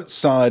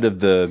 Outside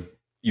of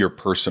your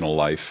personal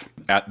life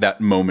at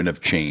that moment of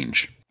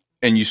change,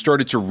 and you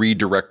started to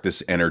redirect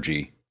this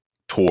energy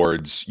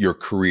towards your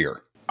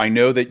career. I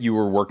know that you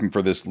were working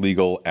for this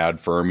legal ad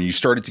firm and you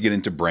started to get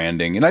into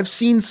branding. And I've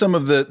seen some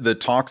of the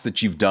talks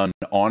that you've done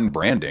on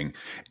branding,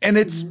 and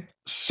it's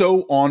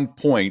so on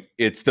point.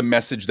 It's the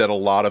message that a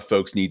lot of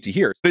folks need to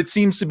hear. But it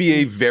seems to be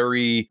a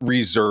very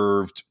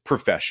reserved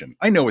profession.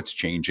 I know it's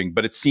changing,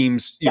 but it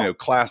seems,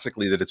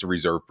 classically that it's a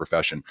reserved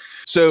profession.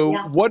 So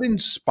what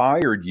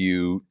inspired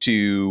you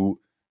to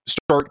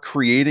start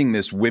creating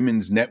this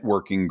women's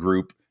networking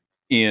group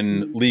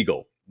in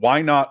legal?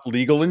 Why not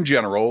legal in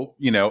general?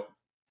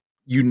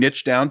 You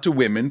niche down to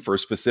women for a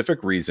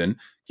specific reason. Can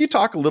you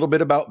talk a little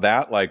bit about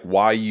that, like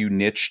why you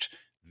niched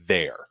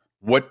there?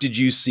 What did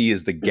you see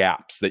as the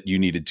gaps that you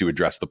needed to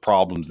address, the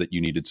problems that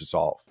you needed to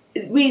solve?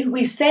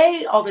 We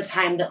say all the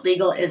time that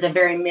legal is a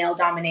very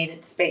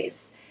male-dominated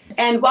space.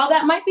 And while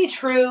that might be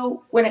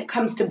true when it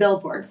comes to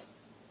billboards,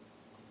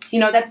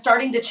 that's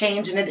starting to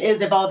change and it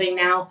is evolving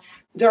now.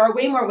 There are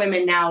way more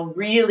women now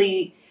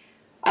really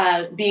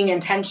being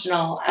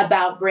intentional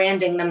about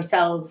branding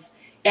themselves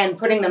and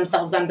putting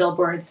themselves on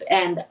billboards.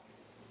 And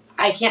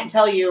I can't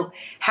tell you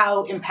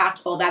how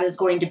impactful that is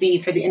going to be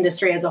for the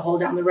industry as a whole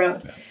down the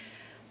road. Yeah.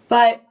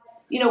 But,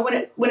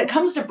 when it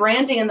comes to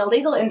branding in the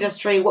legal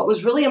industry, what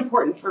was really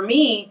important for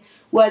me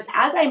was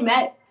as I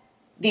met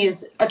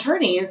these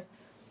attorneys,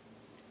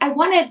 I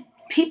wanted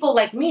people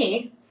like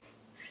me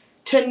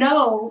to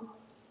know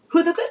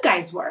who the good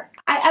guys were.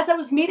 As I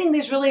was meeting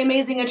these really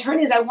amazing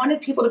attorneys, I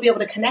wanted people to be able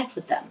to connect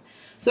with them.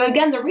 So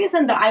again, the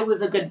reason that I was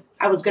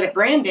good at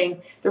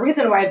branding, the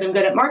reason why I've been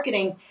good at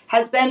marketing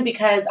has been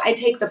because I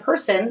take the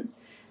person,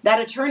 that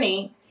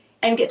attorney,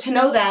 and get to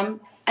know them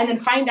and then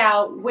find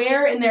out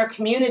where in their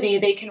community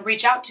they can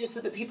reach out to so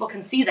that people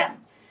can see them.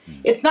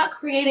 It's not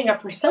creating a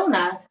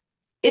persona.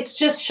 It's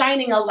just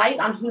shining a light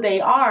on who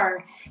they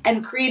are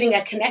and creating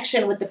a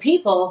connection with the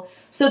people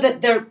so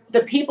that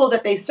the people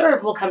that they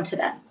serve will come to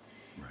them,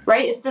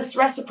 right? It's this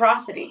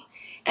reciprocity.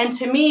 And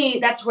to me,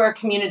 that's where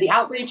community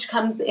outreach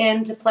comes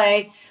into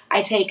play.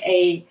 I take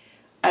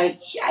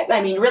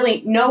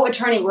really, no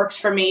attorney works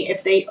for me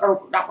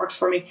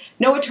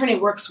no attorney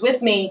works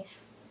with me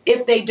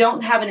if they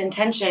don't have an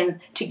intention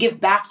to give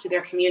back to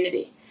their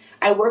community.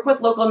 I work with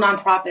local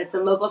nonprofits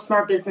and local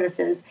smart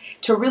businesses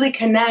to really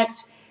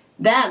connect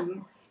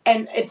them.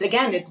 And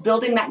it's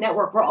building that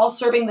network. We're all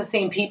serving the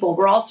same people.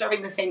 We're all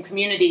serving the same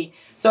community.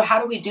 So how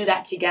do we do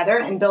that together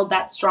and build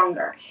that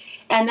stronger?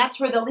 And that's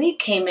where the league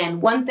came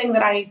in. One thing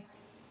that I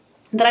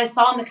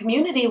saw in the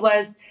community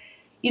was,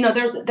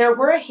 there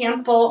are a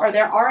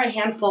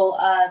handful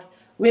of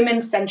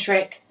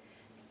women-centric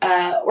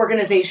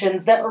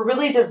organizations that were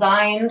really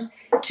designed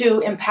to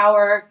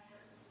empower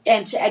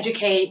and to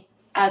educate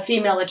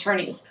female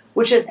attorneys,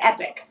 which is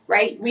epic,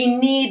 right? We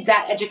need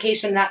that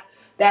education,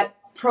 that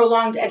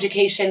prolonged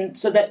education,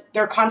 so that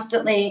they're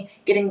constantly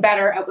getting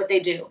better at what they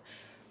do,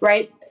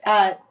 right?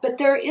 But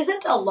there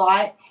isn't a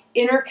lot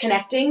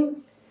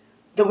interconnecting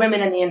the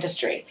women in the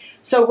industry.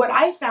 So what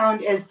I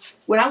found is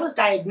when I was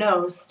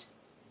diagnosed,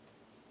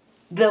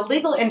 the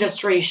legal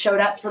industry showed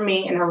up for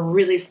me in a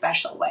really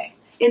special way.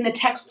 In the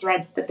text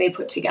threads that they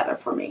put together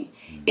for me.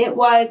 It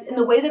was in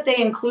the way that they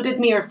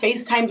included me or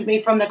FaceTimed me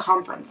from the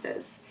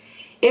conferences.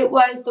 It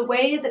was the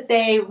way that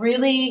they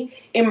really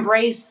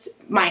embraced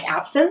my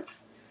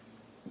absence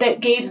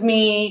that gave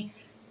me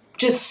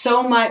just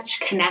so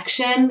much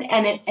connection,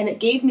 and it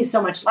gave me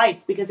so much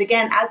life. Because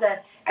again, as an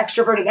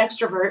extroverted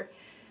extrovert,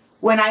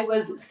 when I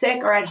was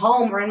sick or at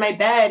home or in my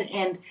bed,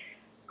 and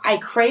I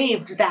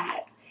craved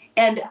that.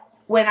 And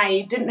when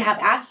I didn't have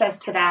access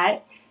to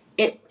that,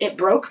 it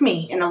broke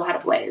me in a lot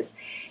of ways.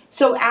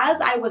 So as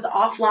I was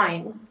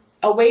offline,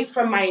 away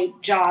from my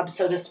job,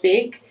 so to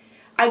speak,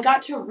 I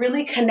got to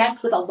really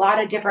connect with a lot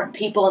of different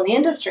people in the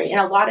industry and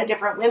a lot of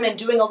different women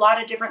doing a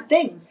lot of different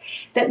things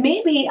that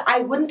maybe I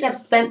wouldn't have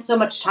spent so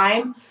much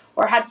time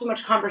or had so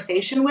much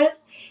conversation with.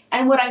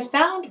 And what I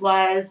found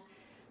was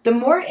the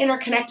more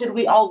interconnected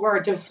we all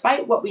were,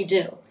 despite what we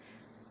do,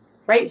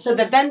 right? So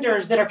the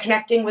vendors that are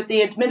connecting with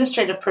the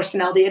administrative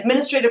personnel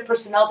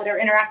that are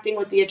interacting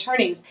with the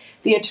attorneys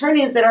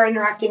that are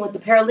interacting with the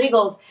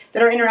paralegals,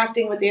 that are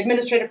interacting with the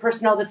administrative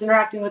personnel that's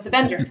interacting with the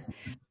vendors.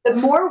 The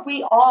more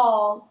we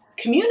all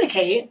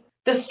communicate,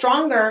 the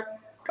stronger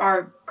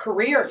our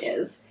career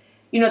is,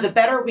 the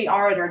better we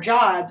are at our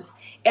jobs.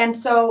 And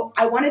so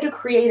I wanted to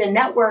create a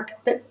network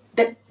that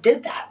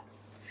did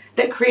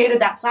that created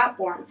that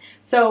platform.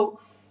 So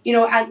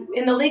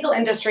in the legal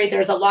industry,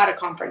 there's a lot of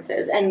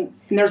conferences and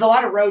there's a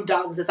lot of road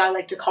dogs, as I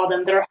like to call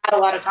them, that are at a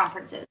lot of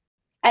conferences.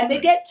 And they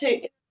get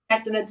to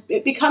connect and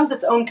it becomes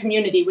its own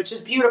community, which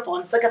is beautiful.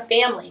 And it's like a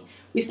family.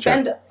 We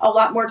spend a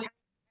lot more time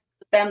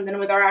with them than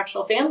with our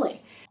actual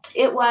family.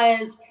 It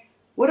was,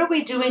 what are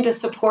we doing to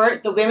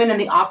support the women in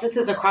the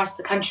offices across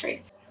the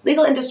country?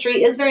 Legal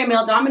industry is very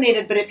male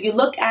dominated, but if you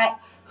look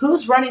at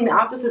who's running the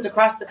offices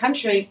across the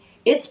country,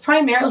 it's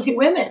primarily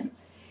women.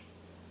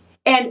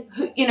 And,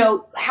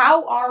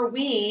 how are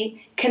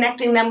we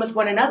connecting them with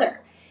one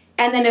another?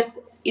 And then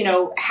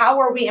how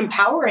are we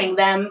empowering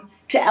them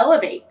to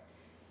elevate?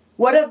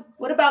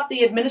 What about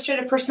the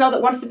administrative personnel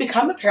that wants to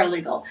become a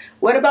paralegal?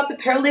 What about the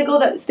paralegal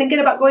that's thinking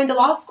about going to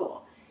law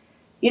school?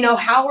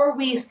 How are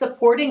we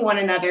supporting one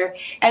another?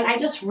 And I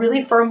just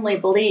really firmly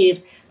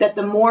believe that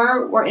the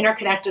more we're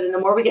interconnected and the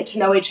more we get to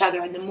know each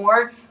other and the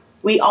more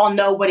we all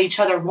know what each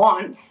other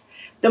wants,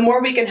 the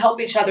more we can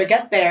help each other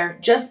get there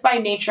just by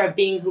nature of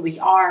being who we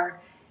are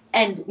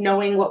and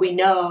knowing what we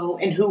know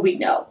and who we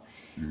know.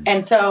 Mm-hmm.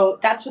 And so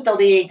that's what the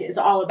League is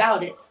all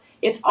about.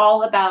 It's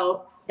all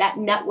about that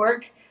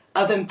network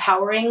of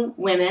empowering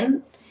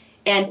women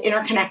and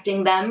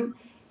interconnecting them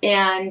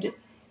and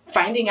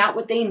finding out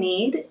what they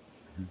need,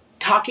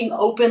 talking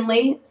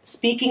openly,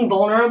 speaking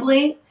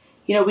vulnerably.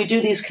 We do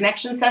these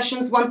connection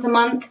sessions once a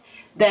month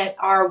that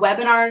are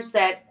webinars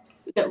that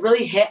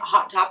really hit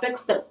hot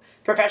topics that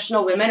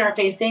professional women are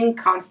facing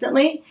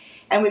constantly.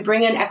 And we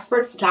bring in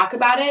experts to talk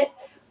about it.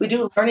 We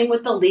do learning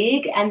with the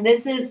League. And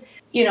this is,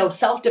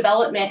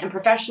 self-development and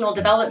professional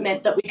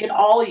development that we could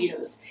all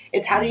use.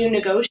 It's how do you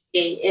negotiate?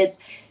 It's,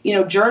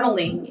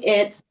 journaling.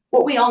 It's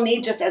what we all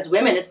need just as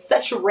women. It's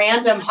such a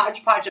random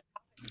hodgepodge of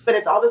topics, but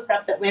it's all the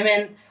stuff that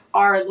women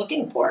are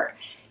looking for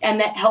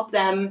and that help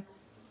them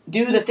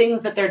do the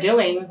things that they're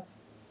doing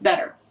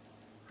better.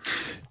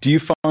 Do you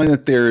find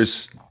that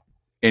there's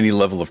any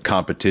level of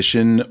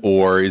competition,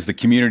 or is the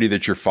community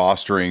that you're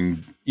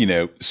fostering,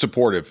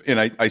 supportive?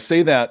 And I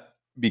say that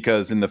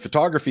because in the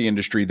photography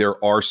industry,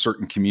 there are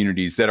certain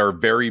communities that are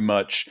very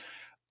much,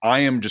 I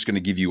am just going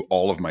to give you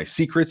all of my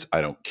secrets. I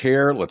don't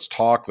care. Let's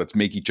talk. Let's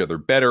make each other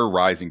better.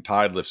 Rising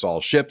tide lifts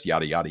all ships,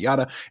 yada, yada,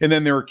 yada. And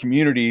then there are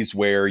communities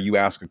where you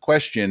ask a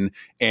question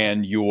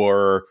and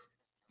you're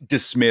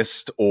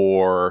dismissed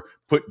or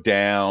put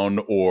down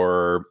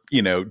or,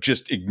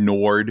 just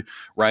ignored,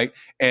 right?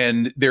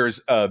 And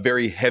there's a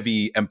very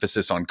heavy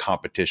emphasis on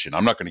competition.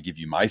 I'm not going to give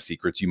you my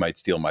secrets. You might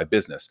steal my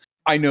business.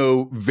 I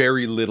know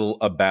very little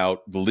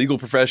about the legal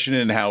profession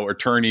and how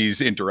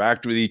attorneys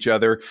interact with each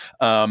other.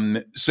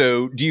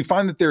 So do you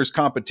find that there's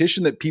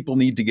competition that people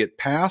need to get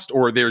past,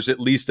 or there's at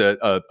least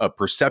a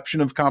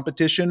perception of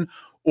competition,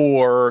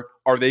 or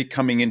are they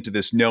coming into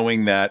this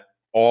knowing that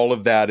all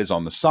of that is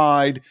on the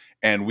side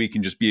and we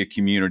can just be a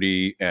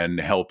community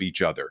and help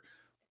each other?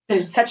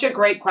 It's such a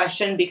great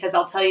question, because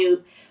I'll tell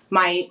you,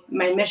 my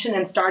mission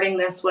in starting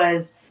this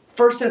was,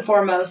 first and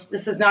foremost,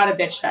 this is not a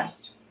bitch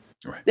fest.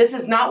 Right. This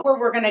is not where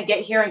we're going to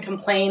get here and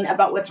complain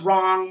about what's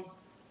wrong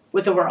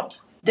with the world.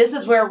 This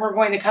is where we're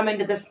going to come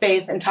into this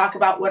space and talk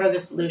about what are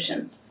the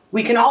solutions.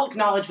 We can all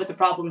acknowledge what the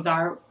problems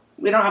are.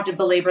 We don't have to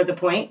belabor the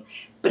point.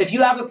 But if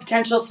you have a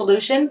potential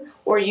solution,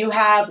 or you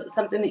have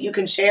something that you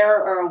can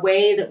share, or a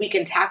way that we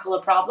can tackle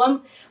a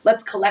problem,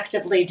 let's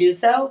collectively do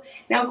so.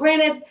 Now,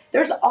 granted,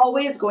 there's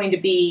always going to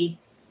be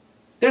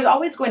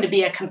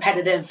a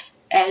competitive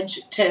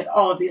edge to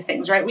all of these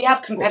things, right? We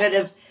have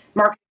competitive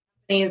marketing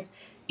companies.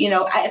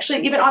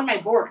 Actually, even on my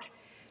board,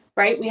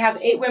 right? We have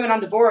 8 women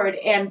on the board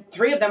and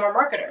 3 of them are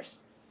marketers.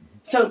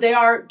 So they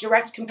are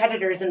direct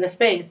competitors in the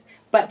space,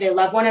 but they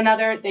love one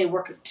another. They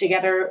work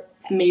together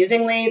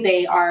amazingly.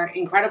 They are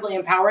incredibly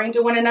empowering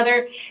to one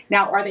another.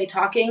 Now, are they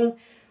talking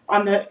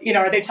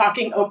are they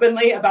talking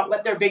openly about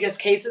what their biggest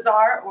cases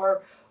are,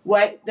 or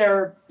what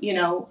they're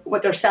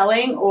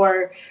selling,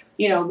 or,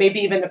 maybe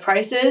even the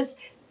prices?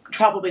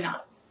 Probably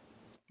not.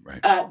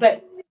 Right.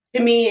 But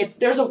to me,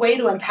 there's a way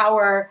to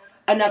empower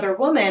another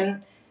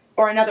woman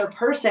or another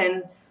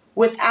person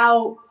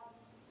without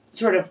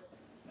sort of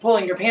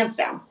pulling your pants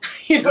down.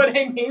 You know what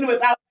I mean?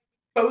 Without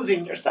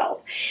exposing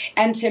yourself.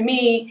 And to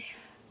me,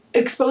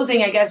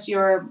 exposing, I guess,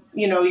 your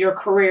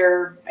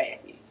career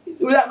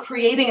without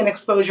creating an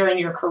exposure in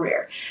your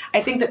career.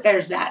 I think that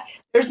there's that.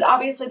 There's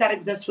obviously that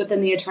exists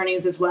within the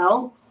attorneys as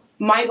well.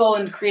 My goal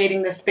in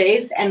creating this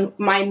space, and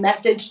my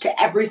message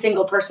to every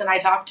single person I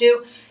talk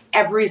to,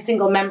 every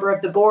single member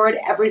of the board,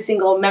 every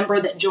single member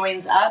that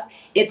joins up,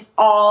 it's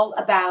all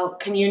about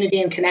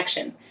community and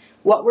connection.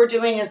 What we're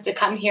doing is to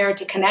come here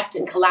to connect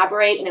and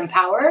collaborate and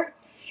empower.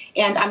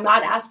 And I'm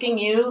not asking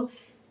you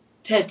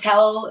to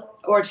tell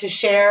or to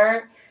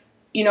share,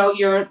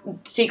 your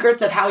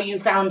secrets of how you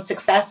found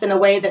success in a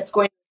way that's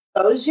going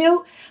to expose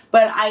you,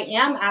 but I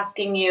am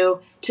asking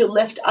you to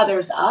lift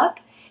others up.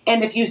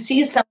 And if you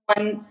see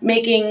someone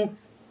making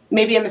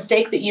maybe a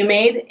mistake that you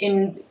made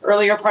in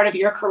earlier part of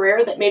your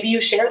career, that maybe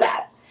you share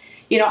that.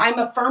 I'm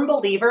a firm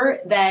believer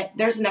that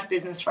there's enough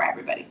business for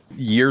everybody.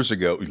 Years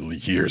ago,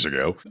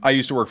 I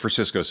used to work for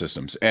Cisco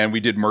Systems, and we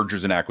did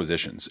mergers and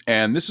acquisitions.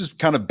 And this is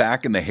kind of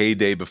back in the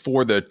heyday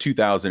before the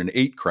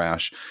 2008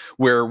 crash,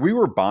 where we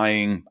were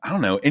buying,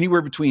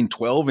 anywhere between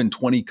 12 and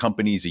 20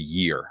 companies a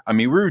year. I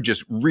mean, we were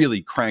just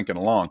really cranking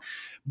along.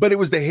 But it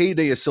was the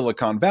heyday of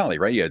Silicon Valley,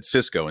 right? You had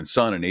Cisco and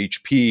Sun and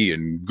HP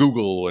and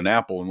Google and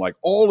Apple, and like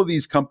all of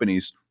these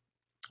companies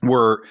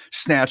were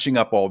snatching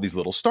up all these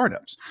little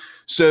startups.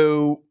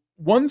 So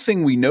one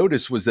thing we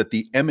noticed was that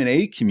the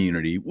M&A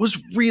community was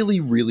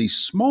really, really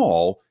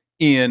small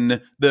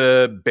in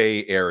the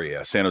Bay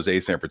Area, San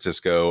Jose, San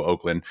Francisco,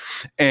 Oakland,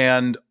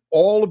 and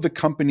all of the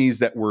companies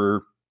that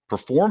were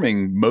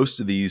performing most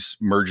of these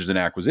mergers and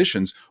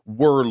acquisitions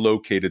were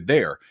located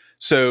there.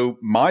 So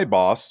my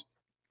boss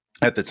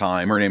at the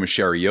time. Her name is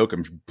Sherry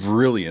Yoakum,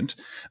 brilliant.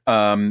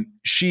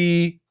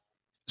 She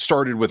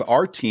started with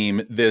our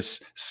team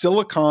this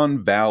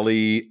Silicon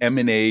Valley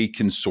M&A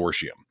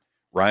consortium,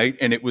 right?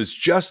 And it was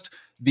just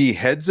the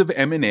heads of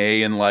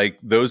M&A and like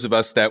those of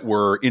us that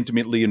were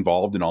intimately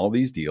involved in all of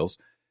these deals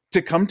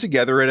to come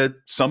together at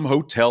some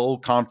hotel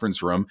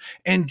conference room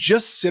and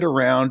just sit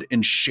around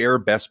and share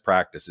best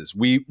practices.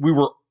 We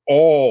were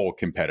all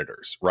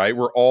competitors, right?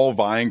 We're all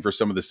vying for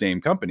some of the same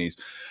companies,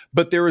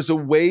 but there is a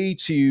way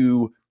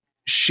to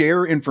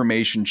share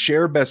information,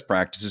 share best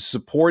practices,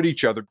 support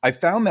each other. I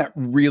found that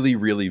really,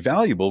 really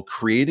valuable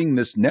creating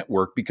this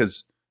network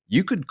because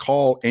you could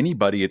call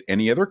anybody at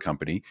any other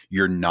company.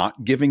 You're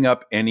not giving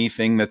up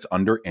anything that's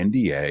under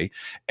NDA,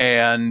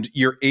 and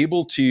you're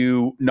able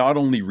to not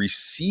only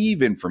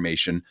receive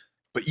information,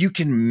 but you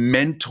can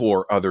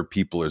mentor other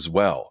people as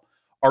well.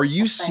 Are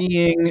you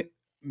seeing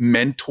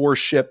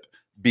mentorship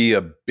be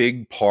a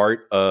big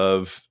part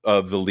of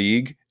the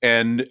league?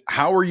 And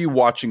how are you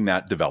watching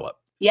that develop?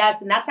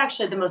 Yes, and that's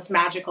actually the most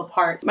magical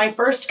part. My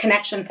first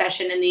connection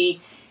session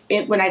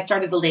when I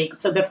started the league.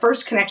 So the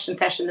first connection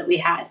session that we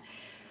had,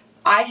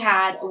 I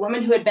had a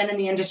woman who had been in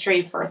the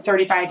industry for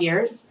 35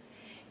 years,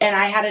 and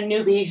I had a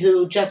newbie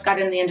who just got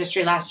in the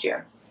industry last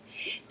year.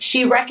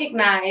 She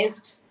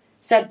recognized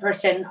said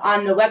person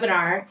on the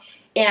webinar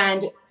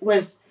and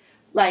was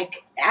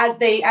like, as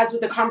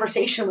the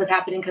conversation was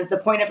happening, because the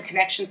point of a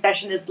connection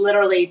session is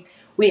literally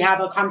we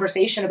have a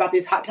conversation about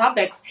these hot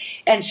topics,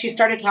 and she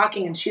started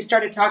talking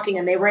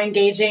and they were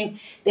engaging.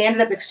 They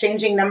ended up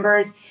exchanging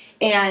numbers,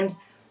 and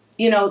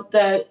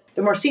the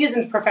more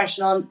seasoned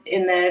professional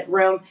in the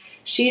room,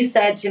 she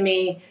said to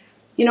me,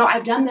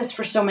 I've done this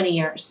for so many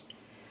years.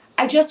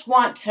 I just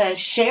want to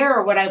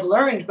share what I've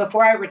learned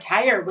before I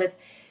retire with,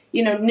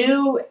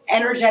 new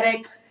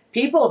energetic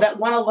people that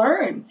want to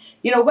learn.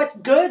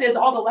 What good is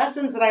all the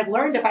lessons that I've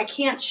learned if I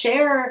can't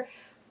share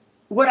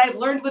what I've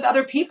learned with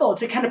other people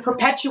to kind of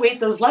perpetuate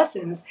those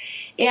lessons?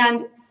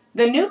 And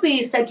the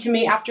newbie said to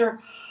me after,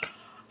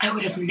 I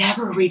would have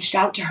never reached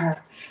out to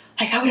her.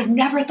 Like, I would have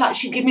never thought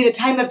she'd give me the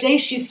time of day.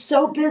 She's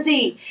so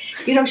busy.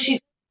 She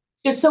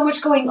has so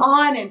much going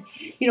on, and,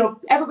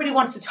 everybody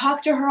wants to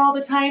talk to her all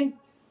the time.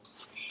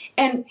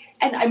 And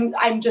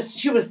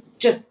she was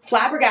just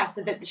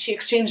flabbergasted that she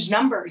exchanged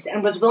numbers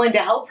and was willing to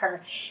help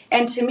her.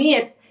 And to me,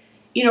 it's,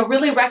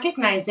 really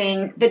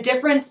recognizing the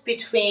difference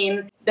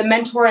between the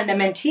mentor and the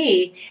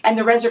mentee and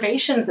the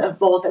reservations of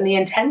both and the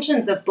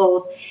intentions of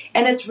both.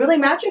 And it's really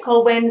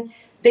magical when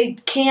they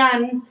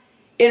can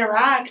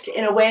interact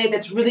in a way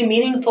that's really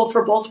meaningful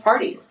for both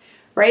parties,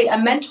 right? A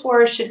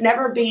mentor should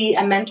never be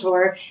a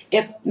mentor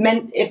if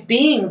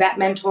being that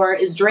mentor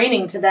is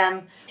draining to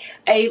them.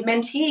 A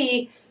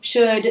mentee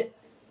should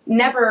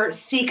never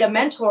seek a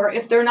mentor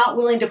if they're not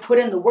willing to put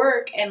in the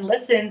work and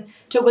listen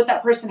to what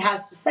that person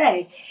has to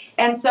say.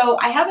 And so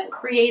I haven't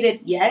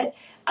created yet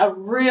a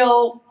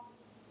real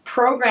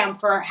program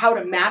for how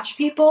to match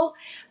people,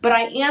 but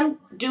I am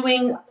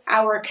doing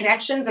our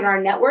connections and our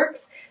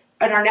networks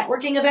and our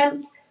networking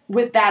events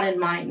with that in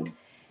mind.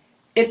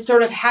 It's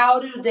sort of how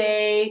do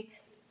they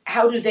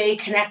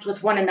connect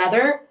with one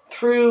another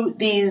through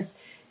these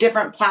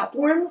different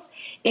platforms,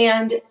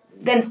 and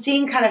then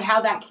seeing kind of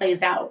how that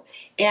plays out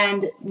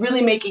and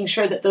really making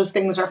sure that those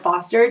things are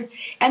fostered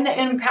and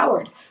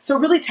empowered. So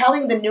really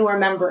telling the newer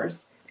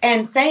members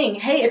and saying,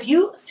 hey, if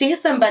you see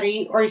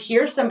somebody or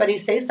hear somebody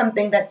say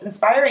something that's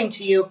inspiring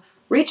to you,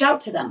 reach out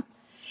to them.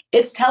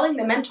 It's telling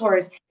the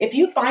mentors, if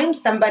you find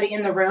somebody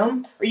in the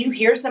room or you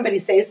hear somebody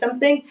say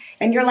something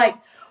and you're like,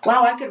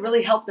 wow, I could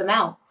really help them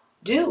out,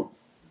 do.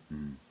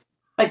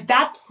 Like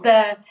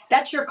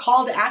that's your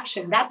call to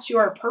action. That's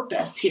your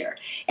purpose here.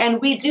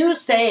 And we do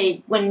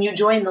say when you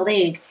join the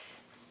league,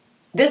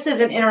 this is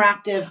an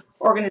interactive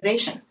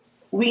organization.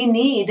 We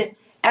need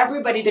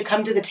everybody to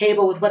come to the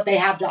table with what they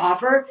have to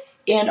offer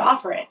and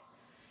offer it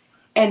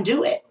and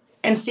do it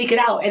and seek it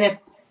out. And if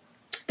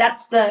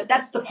that's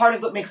the part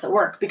of what makes it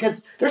work,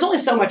 because there's only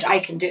so much I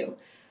can do,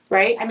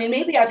 right? I mean,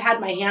 maybe I've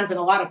had my hands in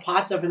a lot of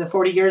pots over the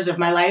 40 years of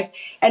my life,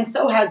 and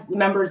so has the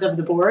members of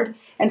the board.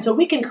 And so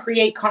we can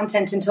create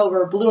content until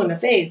we're blue in the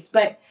face.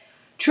 But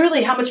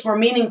truly, how much more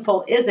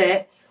meaningful is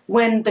it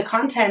when the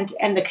content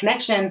and the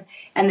connection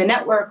and the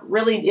network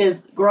really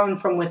is grown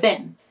from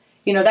within?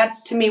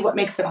 That's to me what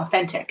makes it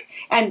authentic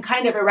and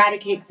kind of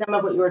eradicates some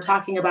of what you were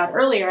talking about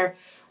earlier,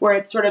 where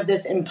it's sort of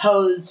this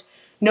imposed,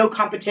 no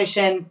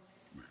competition,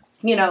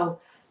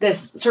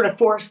 this sort of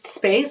forced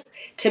space.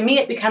 To me,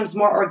 it becomes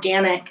more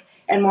organic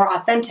and more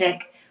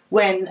authentic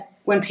when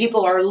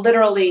people are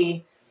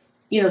literally,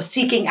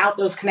 seeking out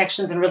those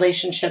connections and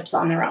relationships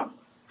on their own.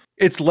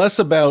 It's less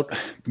about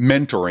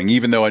mentoring,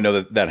 even though I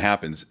know that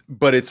happens,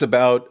 but it's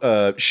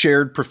about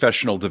shared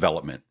professional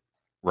development,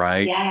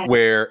 right? Yes.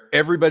 Where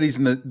everybody's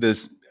in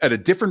this at a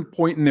different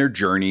point in their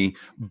journey,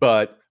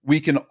 but we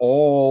can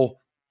all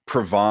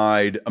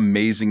provide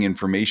amazing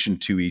information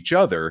to each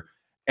other.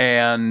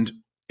 And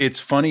it's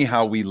funny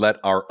how we let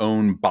our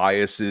own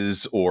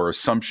biases or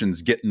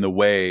assumptions get in the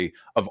way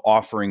of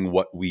offering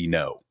what we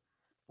know,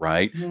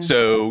 right? Mhm.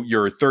 So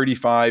you're a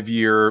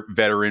 35-year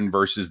veteran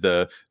versus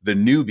the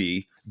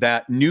newbie.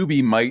 That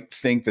newbie might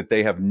think that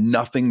they have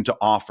nothing to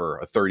offer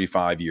a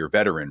 35-year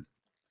veteran,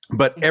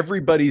 but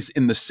everybody's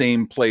in the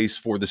same place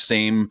for the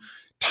same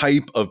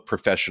type of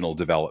professional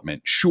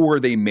development. Sure,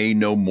 they may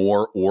know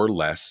more or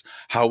less.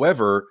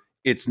 However,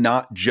 it's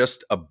not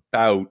just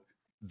about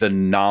the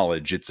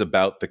knowledge, it's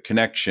about the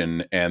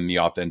connection and the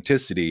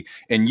authenticity.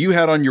 And you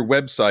had on your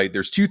website,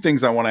 there's two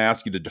things I want to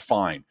ask you to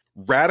define: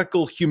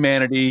 radical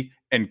humanity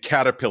and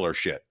caterpillar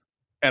shit.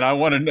 And I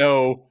want to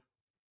know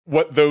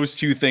what those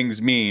two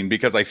things mean,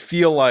 because I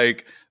feel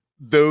like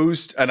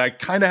those, and I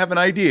kind of have an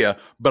idea,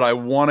 but I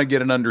want to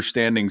get an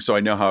understanding so I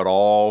know how it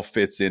all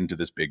fits into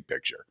this big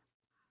picture.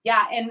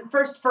 Yeah, and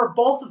first, for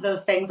both of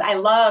those things, I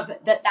love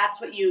that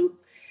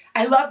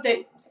I love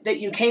that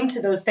you came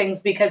to those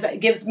things, because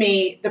it gives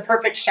me the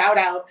perfect shout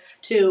out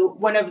to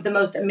one of the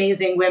most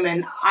amazing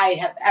women I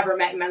have ever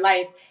met in my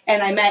life.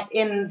 And I met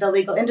in the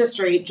legal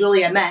industry,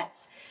 Julia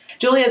Metz.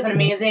 Julia is an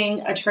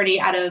amazing attorney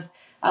out of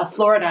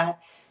Florida.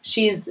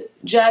 She's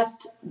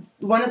just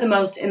one of the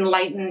most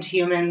enlightened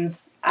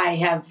humans I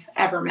have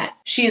ever met.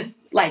 She's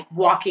like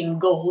walking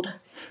gold.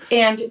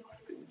 And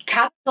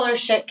caterpillar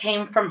shit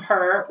came from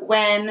her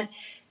when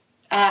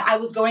I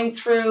was going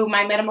through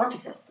my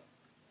metamorphosis.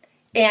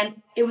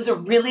 And it was a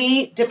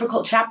really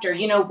difficult chapter.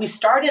 You know, we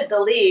started the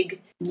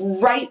league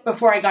right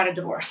before I got a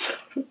divorce.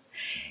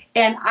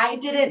 And I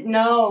didn't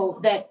know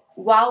that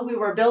while we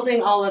were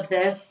building all of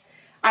this,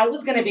 I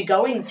was going to be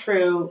going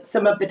through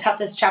some of the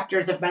toughest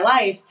chapters of my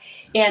life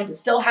and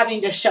still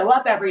having to show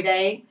up every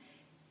day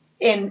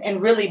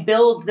and really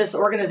build this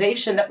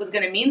organization that was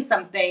going to mean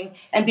something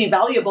and be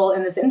valuable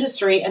in this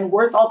industry and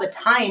worth all the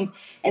time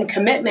and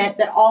commitment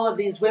that all of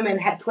these women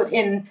had put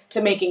in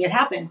to making it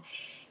happen.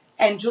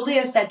 And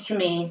Julia said to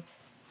me,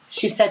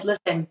 she said,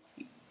 listen,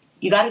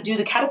 you got to do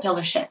the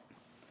caterpillar shit.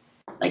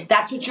 Like,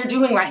 that's what you're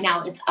doing right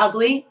now. It's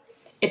ugly.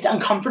 It's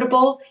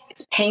uncomfortable.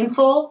 It's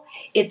painful.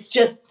 It's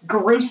just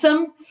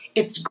gruesome.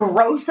 It's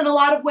gross in a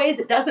lot of ways.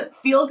 It doesn't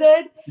feel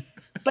good,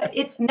 but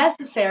it's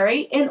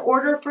necessary in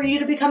order for you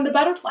to become the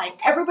butterfly.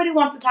 Everybody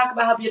wants to talk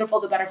about how beautiful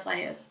the butterfly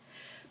is,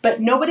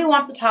 but nobody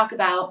wants to talk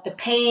about the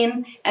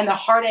pain and the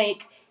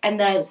heartache and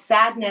the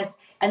sadness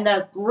and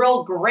the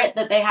real grit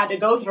that they had to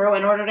go through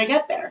in order to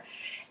get there.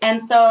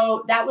 And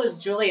so that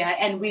was Julia.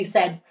 And we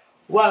said,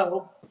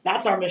 whoa,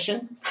 that's our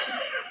mission,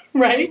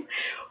 right?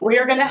 We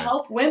are going to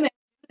help women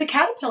do the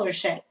caterpillar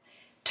shit,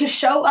 to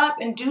show up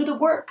and do the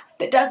work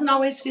that doesn't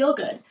always feel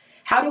good.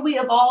 How do we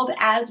evolve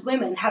as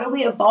women? How do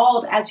we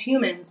evolve as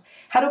humans?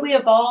 How do we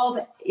evolve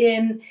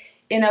in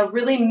a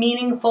really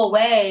meaningful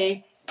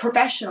way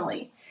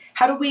professionally?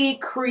 How do we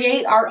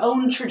create our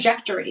own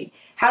trajectory?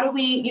 How do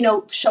we,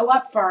 show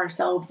up for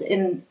ourselves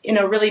in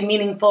a really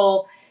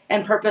meaningful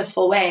and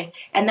purposeful way?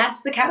 And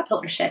that's the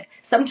caterpillar shit.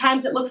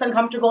 Sometimes it looks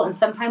uncomfortable and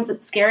sometimes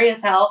it's scary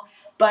as hell,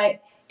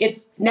 but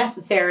it's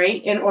necessary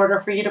in order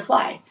for you to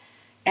fly.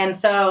 And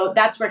so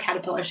that's where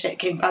caterpillar shit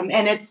came from.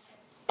 And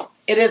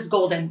it is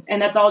golden.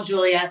 And that's all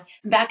Julia.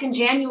 Back in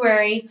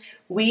January,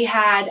 we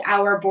had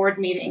our board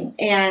meeting.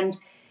 And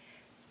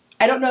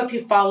I don't know if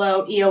you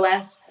follow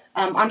EOS,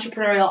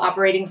 Entrepreneurial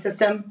Operating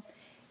System.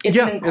 As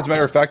a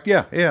matter of fact,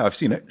 yeah, I've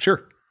seen it.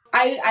 Sure.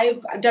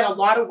 I've done a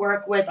lot of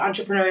work with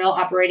Entrepreneurial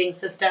Operating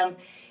System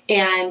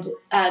and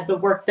the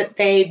work that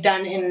they've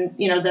done in,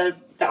 the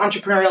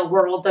entrepreneurial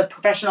world, the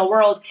professional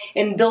world,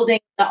 in building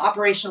the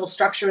operational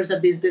structures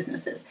of these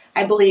businesses.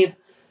 I believe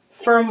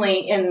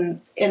firmly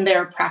in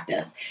their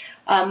practice.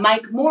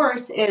 Mike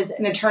Morse is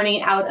an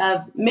attorney out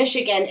of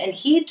Michigan, and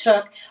he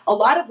took a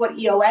lot of what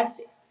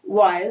EOS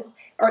was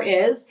or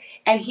is,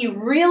 and he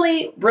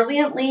really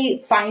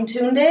brilliantly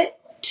fine-tuned it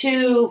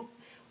to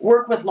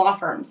work with law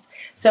firms.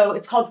 So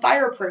it's called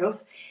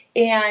Fireproof,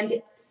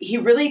 and he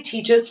really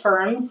teaches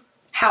firms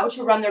how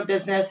to run their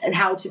business and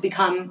how to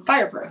become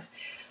fireproof.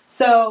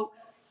 So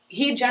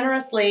he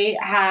generously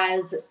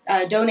has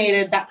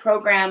donated that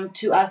program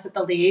to us at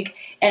the League,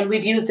 and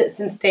we've used it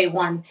since day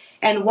one.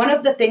 And one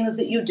of the things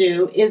that you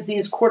do is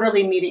these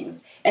quarterly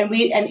meetings and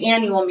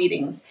annual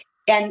meetings.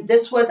 And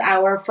this was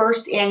our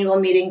first annual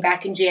meeting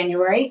back in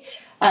January.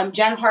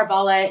 Jen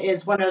Harvala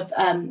is one of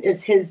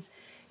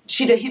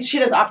she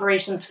does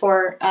operations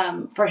for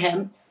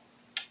him,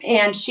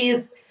 and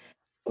she's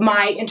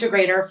my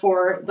integrator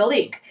for the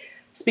League,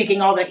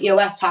 speaking all the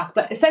EOS talk.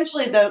 But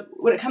essentially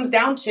what it comes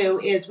down to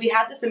is we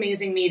had this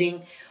amazing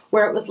meeting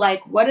where it was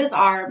like, what is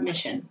our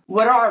mission?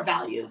 What are our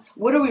values?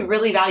 What do we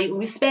really value? And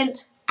we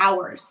spent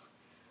hours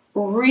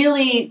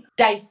really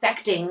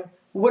dissecting,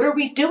 what are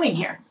we doing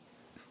here?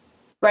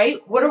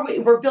 Right?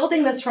 We're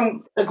building this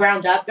from the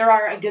ground up. There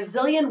are a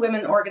gazillion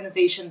women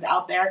organizations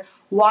out there.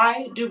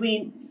 Why do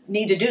we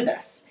need to do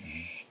this?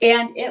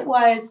 And it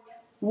was,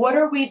 what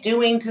are we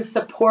doing to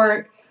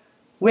support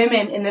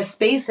women in the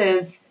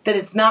spaces that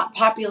it's not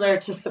popular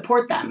to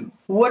support them?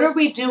 What are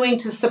we doing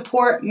to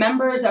support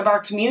members of our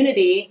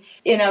community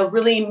in a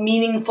really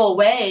meaningful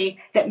way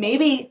that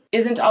maybe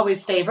isn't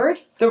always favored?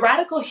 The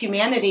radical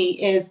humanity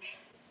is,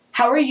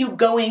 how are you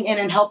going in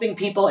and helping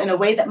people in a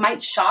way that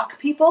might shock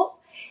people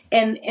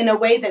and in a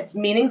way that's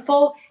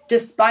meaningful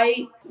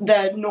despite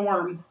the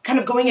norm, kind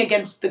of going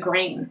against the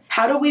grain?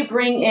 How do we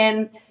bring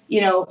in,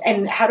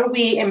 and how do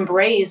we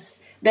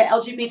embrace the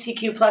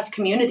LGBTQ plus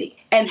community?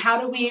 And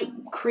how do we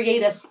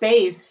create a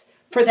space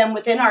for them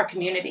within our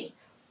community?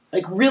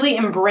 Like really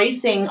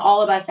embracing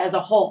all of us as a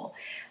whole.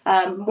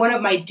 One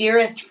of my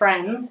dearest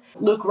friends,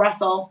 Luke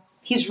Russell,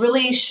 he's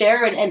really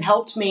shared and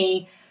helped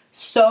me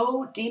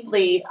so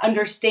deeply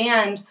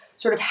understand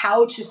sort of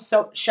how to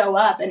show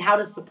up and how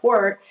to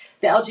support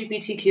the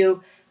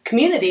LGBTQ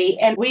community.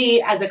 And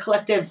we, as a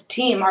collective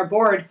team, our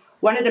board,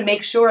 wanted to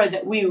make sure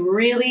that we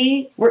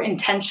really were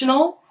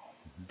intentional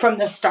from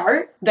the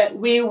start, that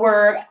we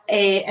were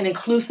an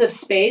inclusive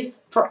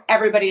space for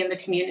everybody in the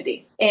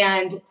community.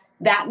 And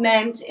that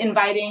meant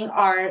inviting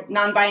our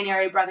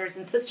non-binary brothers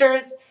and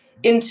sisters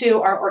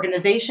into our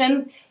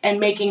organization and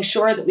making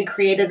sure that we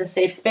created a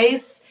safe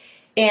space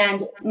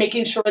and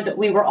making sure that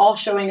we were all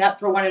showing up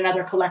for one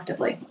another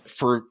collectively.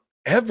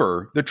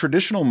 Forever, the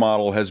traditional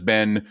model has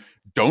been,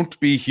 don't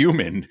be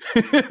human,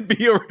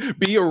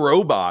 be a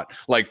robot,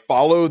 like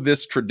follow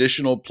this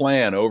traditional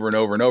plan over and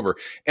over and over.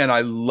 And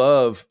I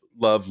love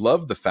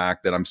the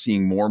fact that I'm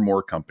seeing more and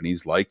more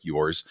companies like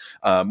yours,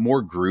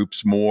 more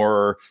groups,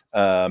 more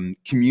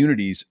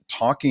communities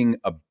talking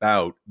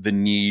about the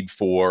need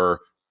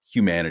for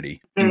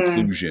humanity,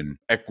 inclusion,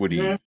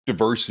 equity,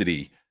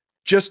 diversity,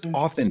 just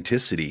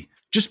authenticity,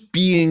 just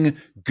being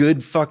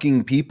good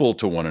fucking people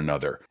to one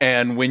another.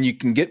 And when you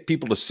can get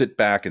people to sit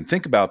back and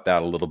think about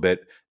that a little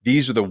bit,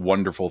 these are the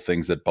wonderful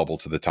things that bubble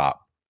to the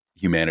top.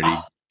 Humanity,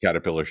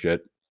 caterpillar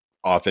shit,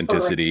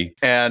 authenticity.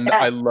 And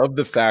I love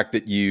the fact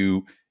that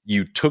you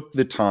took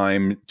the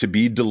time to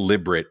be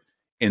deliberate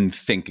in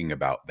thinking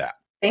about that.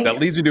 That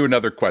leads me to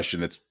another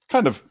question that's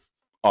kind of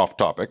off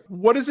topic.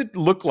 What does it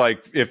look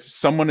like if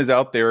someone is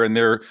out there and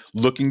they're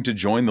looking to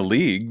join the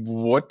league?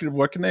 What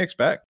can they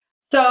expect?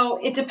 So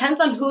it depends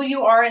on who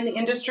you are in the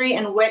industry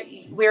and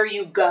where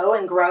you go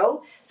and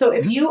grow. So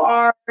if you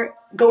are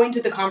going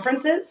to the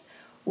conferences,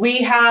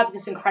 we have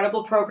this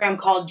incredible program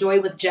called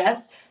Joy with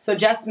Jess. So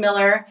Jess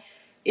Miller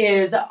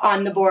is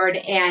on the board,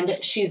 and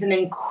she's an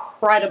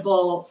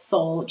incredible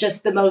soul,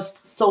 just the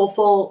most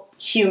soulful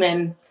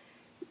human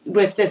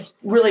with this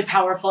really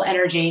powerful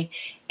energy.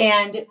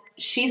 And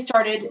she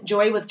started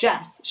Joy with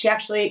Jess. She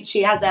has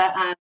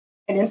an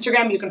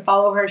Instagram. You can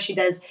follow her. She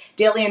does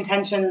daily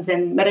intentions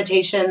and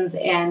meditations,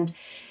 and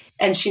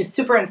she's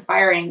super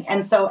inspiring.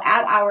 And so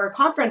at our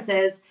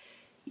conferences,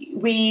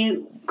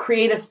 we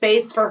create a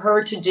space for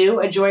her to do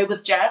a Joy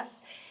with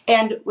Jess,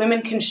 and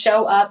women can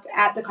show up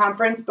at the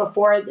conference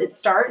before it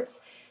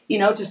starts,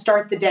 to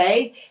start the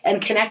day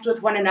and connect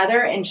with one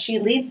another. And she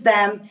leads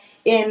them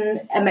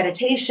in a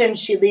meditation.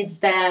 She leads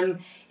them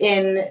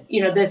in,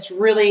 this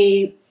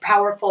really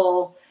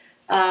powerful,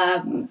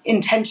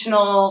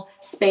 intentional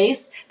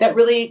space that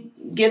really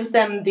gives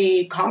them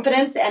the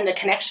confidence and the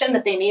connection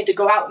that they need to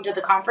go out into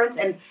the conference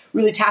and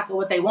really tackle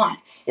what they want.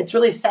 It's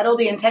really settle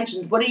the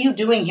intentions. What are you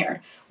doing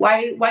here?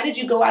 Why did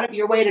you go out of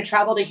your way to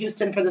travel to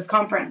Houston for this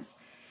conference?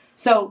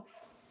 So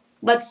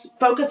let's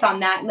focus on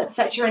that, and let's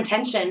set your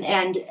intention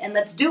and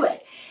let's do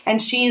it.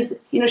 And she's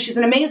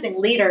an amazing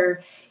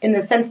leader in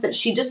the sense that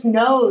she just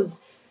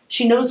knows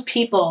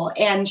people,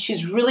 and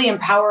she's really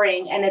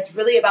empowering, and it's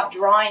really about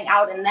drawing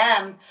out in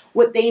them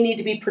what they need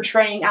to be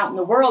portraying out in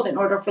the world in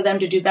order for them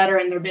to do better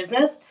in their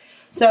business.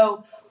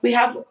 So we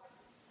have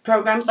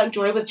programs like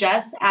Joy with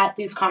Jess at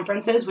these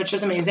conferences, which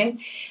is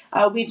amazing.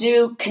 We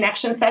do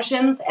connection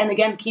sessions, and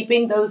again,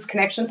 keeping those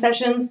connection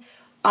sessions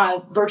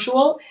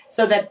virtual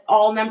so that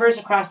all members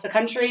across the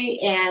country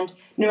and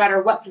no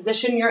matter what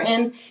position you're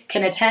in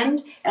can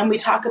attend. And we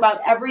talk about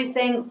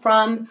everything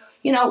from,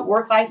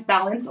 work-life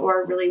balance,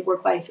 or really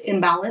work-life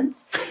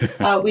imbalance.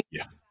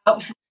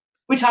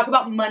 We talk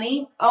about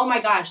money. Oh my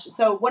gosh.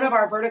 So one of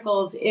our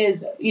verticals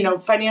is,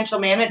 financial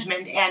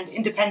management and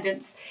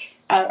independence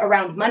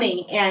around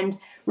money, and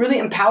really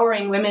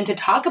empowering women to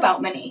talk about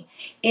money.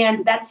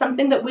 And that's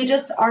something that we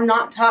just are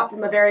not taught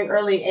from a very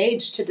early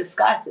age to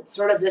discuss. It's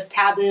sort of this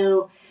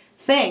taboo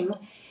thing.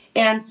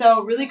 And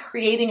so really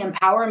creating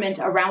empowerment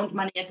around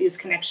money at these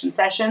connection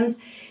sessions,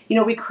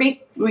 we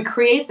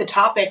create the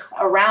topics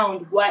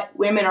around what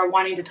women are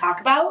wanting to talk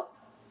about,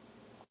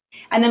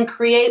 and then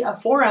create a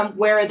forum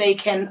where they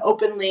can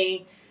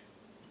openly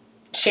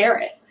share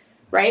it,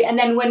 right? And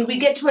then when we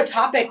get to a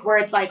topic where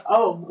it's like,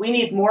 oh, we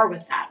need more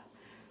with that,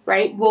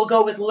 right? We'll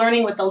go with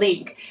learning with the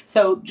league.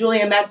 So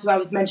Julia Metz, who I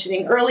was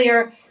mentioning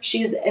earlier,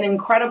 she's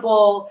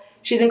incredible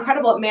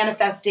at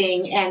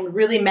manifesting and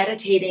really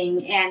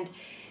meditating and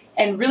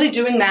really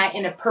doing that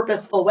in a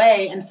purposeful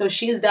way. And so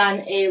she's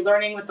done a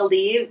learning with the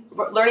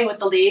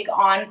league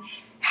on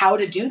how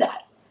to do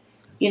that.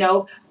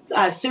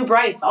 Sue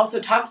Bryce also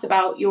talks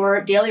about your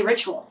daily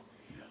ritual.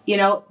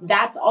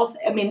 That's also,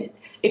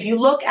 if you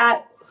look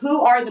at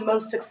who are the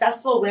most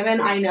successful women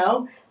I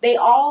know, they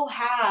all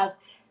have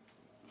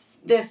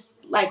this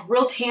like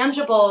real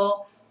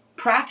tangible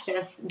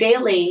practice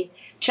daily,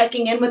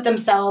 checking in with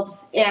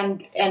themselves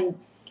and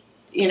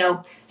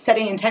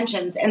setting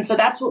intentions. And so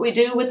that's what we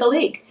do with the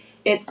league.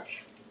 It's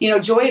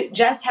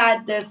Jess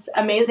had this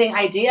amazing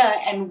idea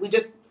and we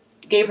just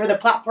gave her the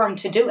platform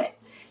to do it.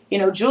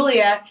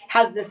 Julia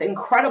has this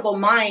incredible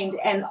mind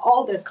and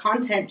all this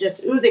content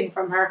just oozing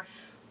from her.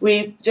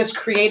 We just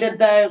created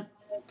the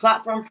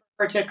platform for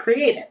her to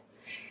create it.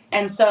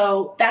 And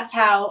so that's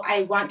how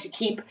I want to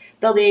keep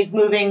the league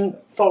moving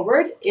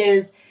forward,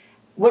 is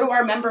what do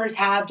our members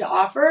have to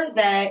offer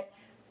that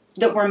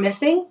we're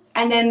missing?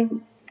 And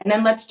then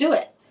let's do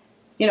it.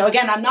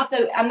 Again, I'm not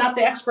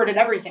the expert at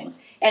everything,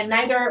 and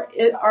neither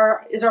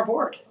is our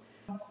board.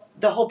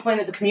 The whole point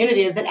of the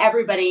community is that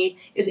everybody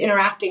is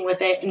interacting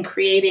with it and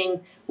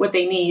creating what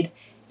they need.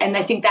 And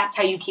I think that's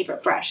how you keep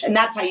it fresh, and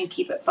that's how you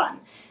keep it fun,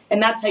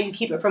 and that's how you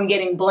keep it from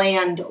getting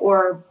bland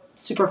or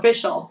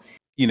superficial.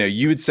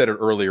 You had said it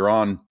earlier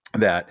on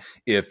that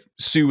if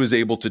Sue was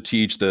able to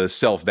teach the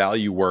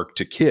self-value work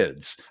to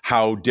kids,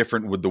 how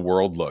different would the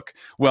world look?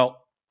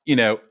 Well,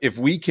 if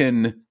we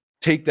can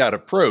take that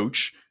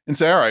approach and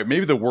say, all right,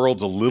 maybe the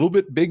world's a little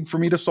bit big for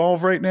me to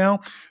solve right now,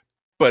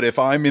 but if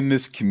I'm in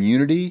this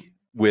community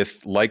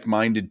with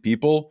like-minded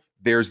people,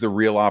 there's the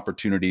real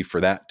opportunity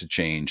for that to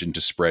change and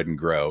to spread and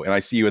grow. And I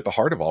see you at the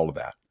heart of all of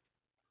that.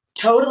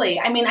 Totally.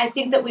 I mean, I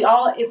think that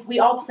if we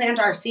all plant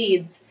our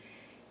seeds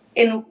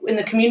in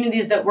the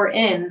communities that we're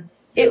in,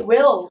 it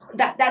will,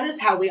 that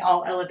is how we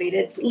all elevate.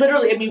 It's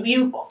literally, I mean,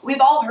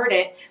 we've all heard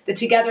it, that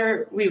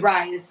together we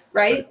rise,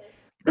 right?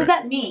 What does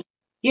that mean?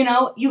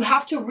 You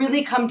have to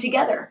really come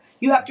together.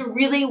 You have to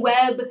really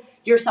web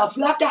yourself.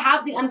 You have to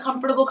have the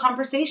uncomfortable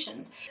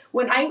conversations.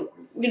 When I,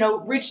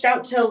 reached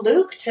out to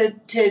Luke to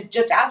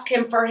just ask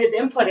him for his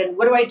input and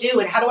what do I do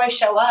and how do I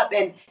show up?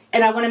 And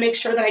I want to make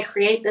sure that I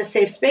create this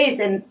safe space.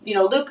 And,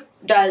 Luke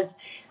does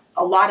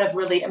a lot of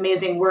really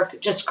amazing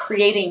work just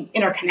creating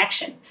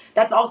interconnection.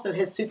 That's also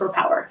his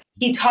superpower.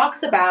 He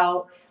talks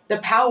about the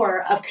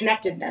power of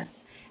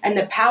connectedness and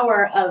the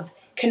power of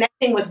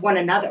connecting with one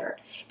another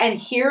and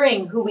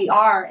hearing who we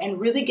are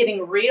and really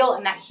getting real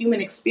in that human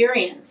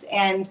experience.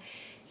 And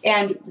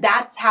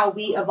that's how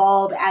we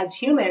evolve as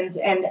humans,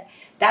 and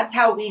that's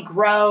how we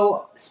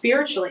grow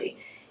spiritually,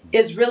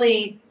 is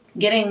really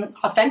getting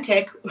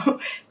authentic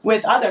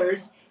with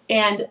others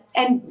and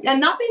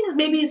not being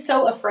maybe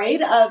so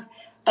afraid of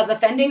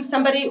offending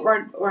somebody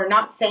or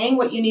not saying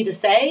what you need to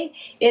say.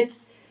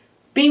 It's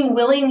being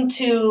willing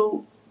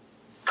to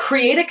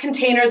create a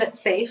container that's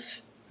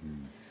safe,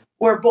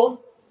 where both,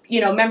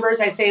 members,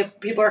 I say if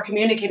people are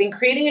communicating,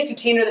 creating a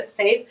container that's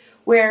safe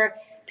where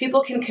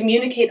people can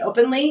communicate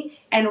openly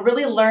and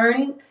really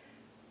learn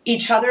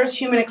each other's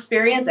human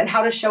experience and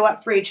how to show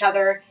up for each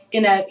other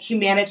in a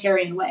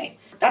humanitarian way.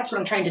 That's what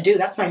I'm trying to do.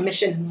 That's my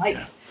mission in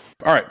life.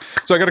 All right.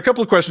 So I got a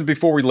couple of questions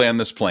before we land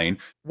this plane.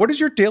 What does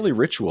your daily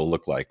ritual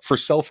look like for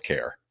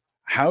self-care?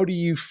 How do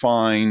you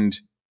find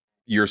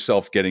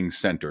yourself getting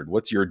centered?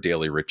 What's your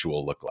daily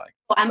ritual look like?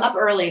 Well, I'm up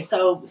early.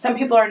 So some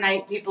people are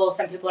night people,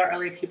 some people are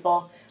early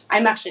people.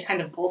 I'm actually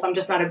kind of both. I'm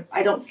just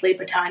I don't sleep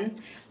a ton,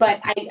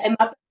 but I'm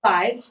up at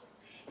 5.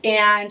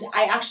 And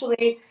I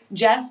actually,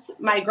 Jess,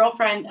 my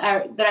girlfriend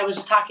that I was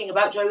just talking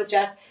about, Joy with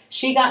Jess,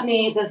 she got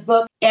me this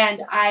book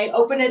and I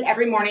open it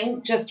every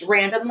morning just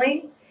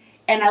randomly.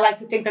 And I like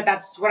to think that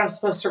that's what I'm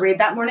supposed to read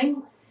that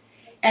morning.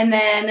 And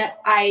then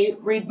I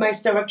read my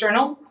Stoic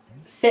journal,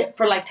 sit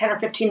for like 10 or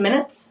 15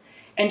 minutes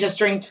and just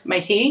drink my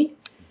tea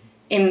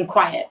in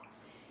quiet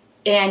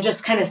and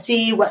just kind of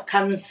see what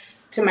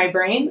comes to my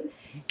brain.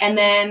 And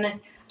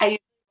then I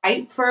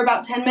write for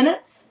about 10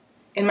 minutes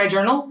in my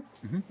journal,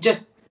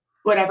 just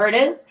whatever it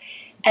is.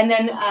 And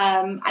then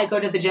I go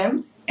to the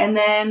gym and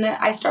then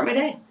I start my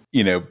day.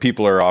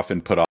 People are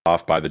often put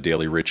off by the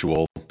daily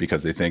ritual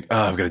because they think,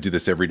 I've got to do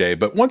this every day.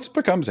 But once it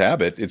becomes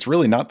habit, it's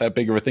really not that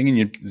big of a thing and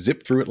you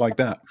zip through it like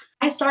that.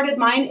 I started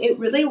mine. It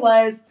really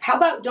was, how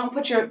about don't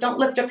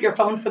lift up your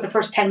phone for the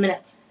first 10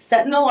 minutes.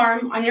 Set an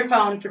alarm on your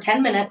phone for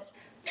 10 minutes,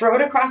 throw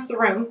it across the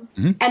room,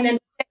 and then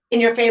sit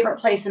in your favorite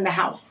place in the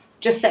house.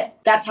 Just sit.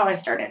 That's how I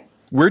started.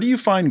 Where do you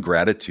find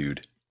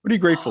gratitude? What are you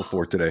grateful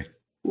for today?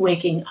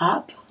 Waking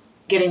up,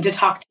 getting to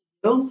talk to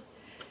you,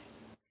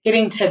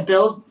 getting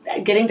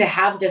to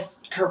have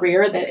this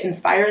career that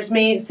inspires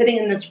me, sitting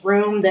in this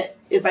room that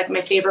is like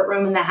my favorite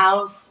room in the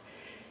house,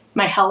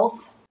 my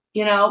health,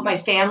 my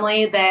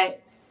family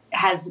that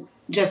has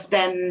just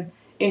been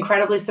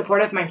incredibly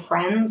supportive, my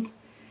friends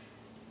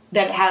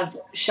that have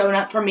shown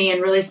up for me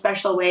in really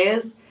special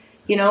ways.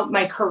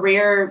 My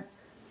career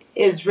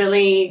is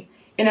really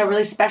in a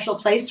really special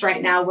place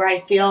right now where I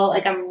feel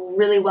like I'm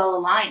really well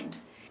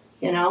aligned,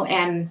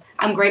 and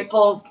I'm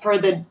grateful for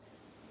the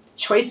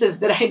choices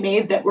that I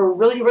made that were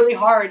really, really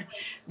hard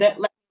that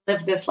let me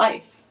live this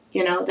life,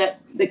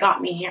 that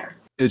got me here.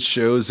 It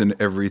shows in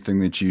everything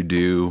that you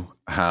do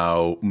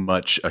how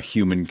much a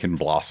human can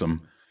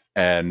blossom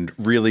and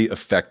really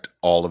affect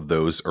all of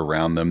those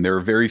around them. There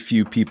are very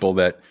few people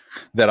that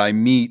I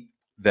meet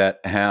that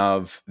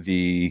have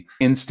the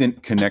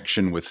instant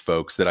connection with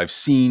folks that I've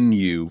seen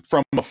you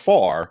from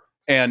afar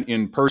and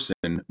in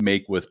person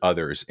make with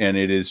others. And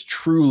it is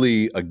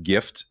truly a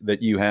gift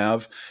that you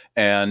have.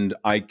 And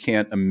I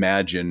can't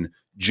imagine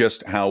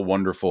just how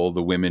wonderful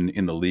the women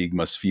in the league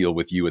must feel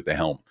with you at the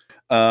helm.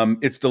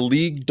 It's the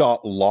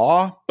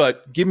league.law,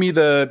 but give me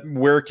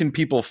where can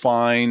people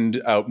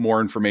find out more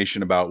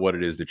information about what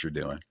it is that you're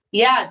doing?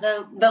 Yeah,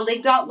 the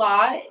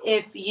league.law,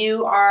 if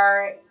you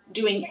are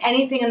doing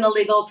anything in the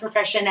legal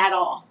profession at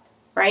all,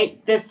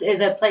 right? This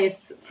is a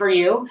place for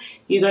you.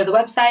 You go to the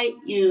website,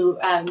 you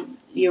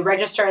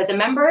register as a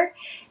member,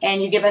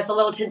 and you give us a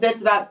little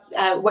tidbits about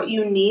what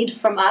you need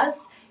from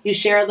us. You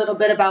share a little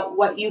bit about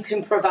what you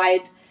can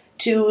provide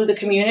to the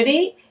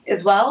community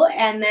as well,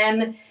 and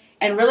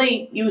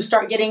really you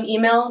start getting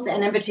emails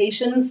and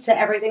invitations to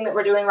everything that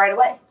we're doing right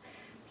away.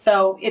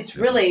 So it's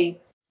really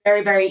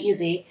very, very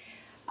easy.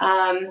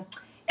 And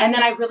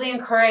then I really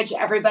encourage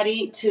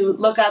everybody to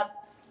look up,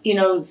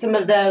 some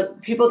of the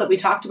people that we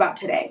talked about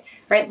today,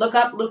 right? Look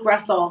up Luke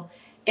Russell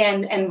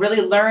and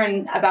really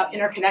learn about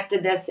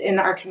interconnectedness in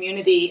our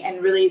community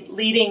and really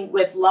leading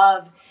with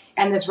love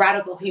and this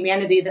radical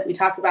humanity that we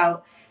talk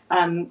about.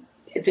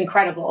 It's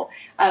incredible.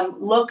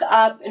 Look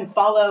up and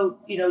follow,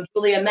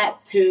 Julia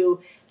Metz,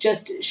 who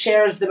just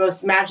shares the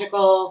most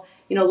magical,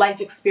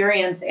 life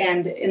experience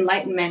and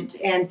enlightenment.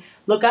 And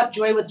look up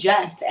Joy with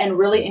Jess and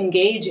really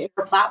engage in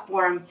her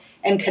platform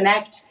and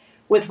connect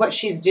with what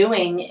she's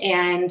doing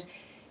and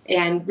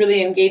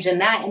really engage in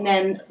that. And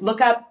then look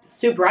up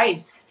Sue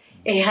Bryce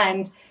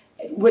and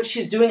what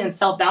she's doing in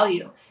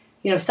self-value.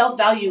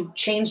 Self-value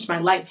changed my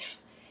life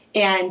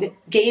and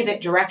gave it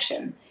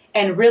direction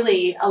and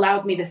really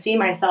allowed me to see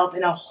myself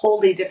in a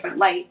wholly different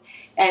light.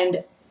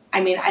 And I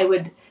mean, I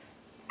would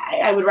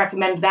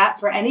recommend that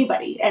for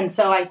anybody. And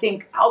so I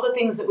think all the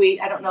things that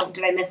I don't know,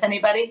 did I miss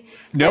anybody?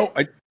 No,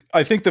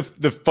 I think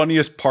the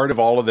funniest part of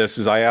all of this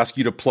is I ask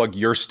you to plug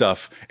your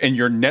stuff and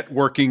you're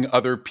networking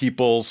other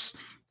people's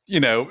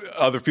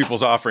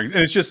offerings.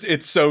 And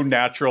it's so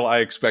natural.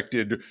 I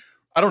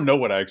don't know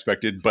what I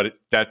expected, but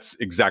that's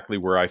exactly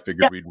where I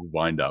figured we'd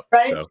wind up.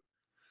 Right. So.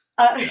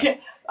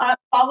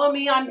 Follow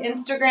me on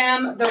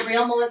Instagram, The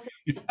Real Melissa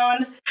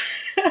Stone.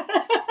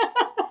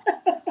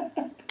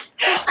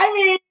 I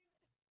mean,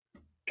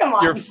 come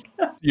on.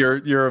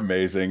 You're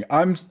amazing.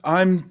 I'm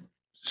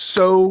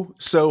so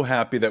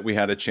happy that we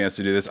had a chance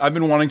to do this. I've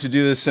been wanting to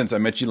do this since I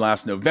met you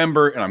last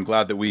November, and I'm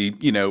glad that we,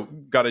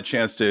 got a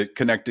chance to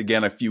connect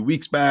again a few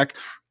weeks back.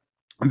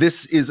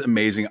 This is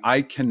amazing.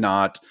 I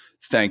cannot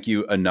thank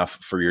you enough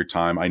for your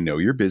time. I know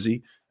you're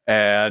busy.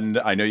 And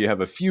I know you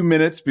have a few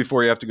minutes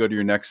before you have to go to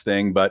your next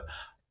thing, but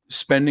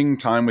spending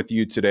time with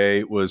you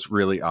today was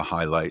really a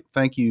highlight.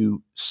 Thank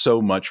you so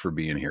much for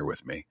being here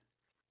with me.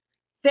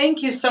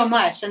 Thank you so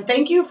much. And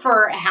thank you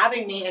for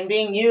having me and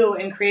being you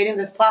and creating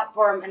this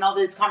platform and all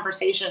these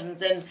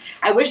conversations. And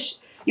I wish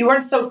you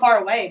weren't so far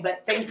away,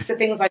 but thanks to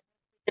things like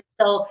this,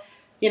 still,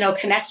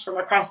 connect from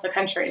across the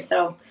country.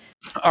 So,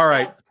 all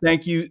right. Yes.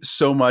 Thank you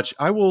so much.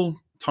 I will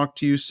talk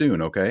to you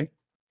soon. Okay.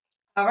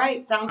 All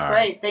right. Sounds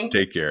great. Thank you.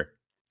 Take care.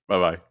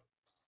 Bye-bye.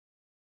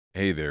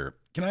 Hey there.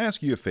 Can I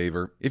ask you a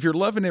favor? If you're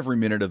loving every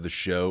minute of the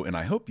show, and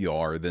I hope you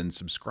are, then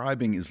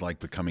subscribing is like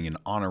becoming an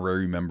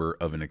honorary member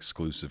of an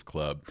exclusive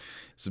club.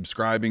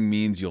 Subscribing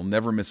means you'll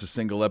never miss a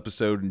single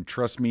episode, and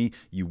trust me,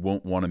 you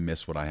won't want to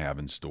miss what I have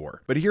in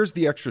store. But here's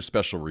the extra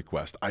special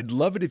request. I'd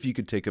love it if you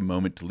could take a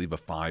moment to leave a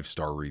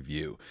 5-star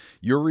review.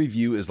 Your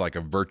review is like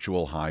a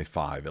virtual high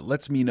five. It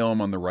lets me know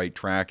I'm on the right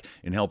track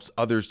and helps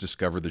others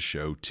discover the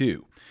show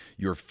too.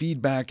 Your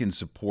feedback and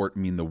support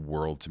mean the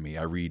world to me.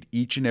 I read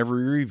each and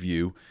every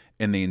review,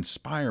 and they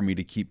inspire me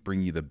to keep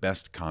bringing you the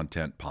best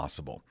content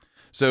possible.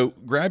 So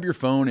grab your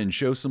phone and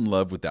show some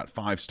love with that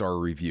 5-star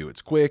review.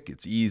 It's quick,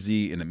 it's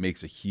easy, and it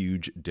makes a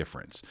huge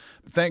difference.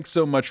 Thanks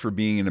so much for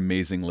being an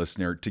amazing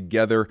listener.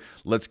 Together,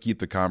 let's keep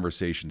the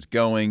conversations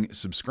going.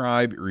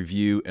 Subscribe,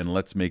 review, and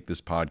let's make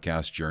this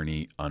podcast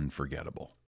journey unforgettable.